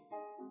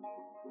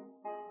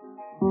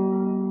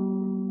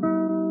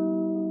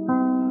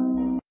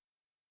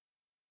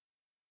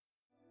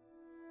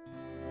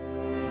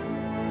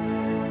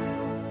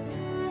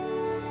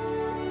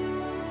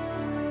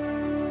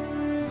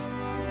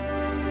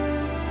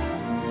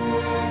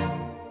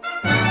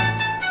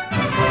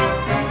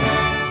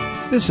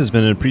 This has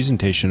been a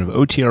presentation of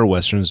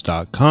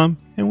OTRWesterns.com,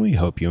 and we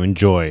hope you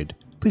enjoyed.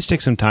 Please take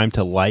some time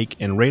to like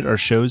and rate our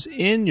shows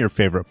in your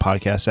favorite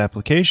podcast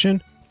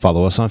application.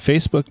 Follow us on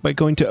Facebook by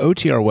going to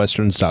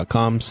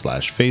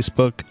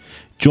OTRWesterns.com/Facebook.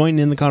 Join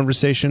in the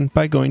conversation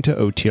by going to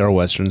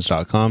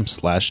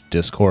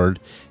OTRWesterns.com/Discord.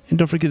 And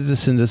don't forget to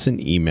send us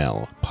an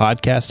email,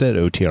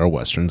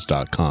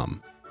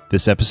 podcast@OTRWesterns.com.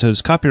 This episode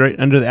is copyright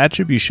under the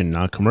Attribution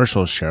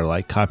Non-Commercial Share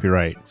Alike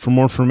copyright. For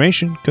more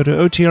information, go to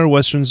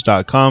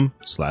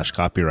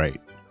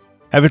OTRWesterns.com/copyright.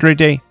 Have a great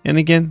day, and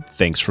again,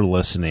 thanks for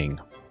listening.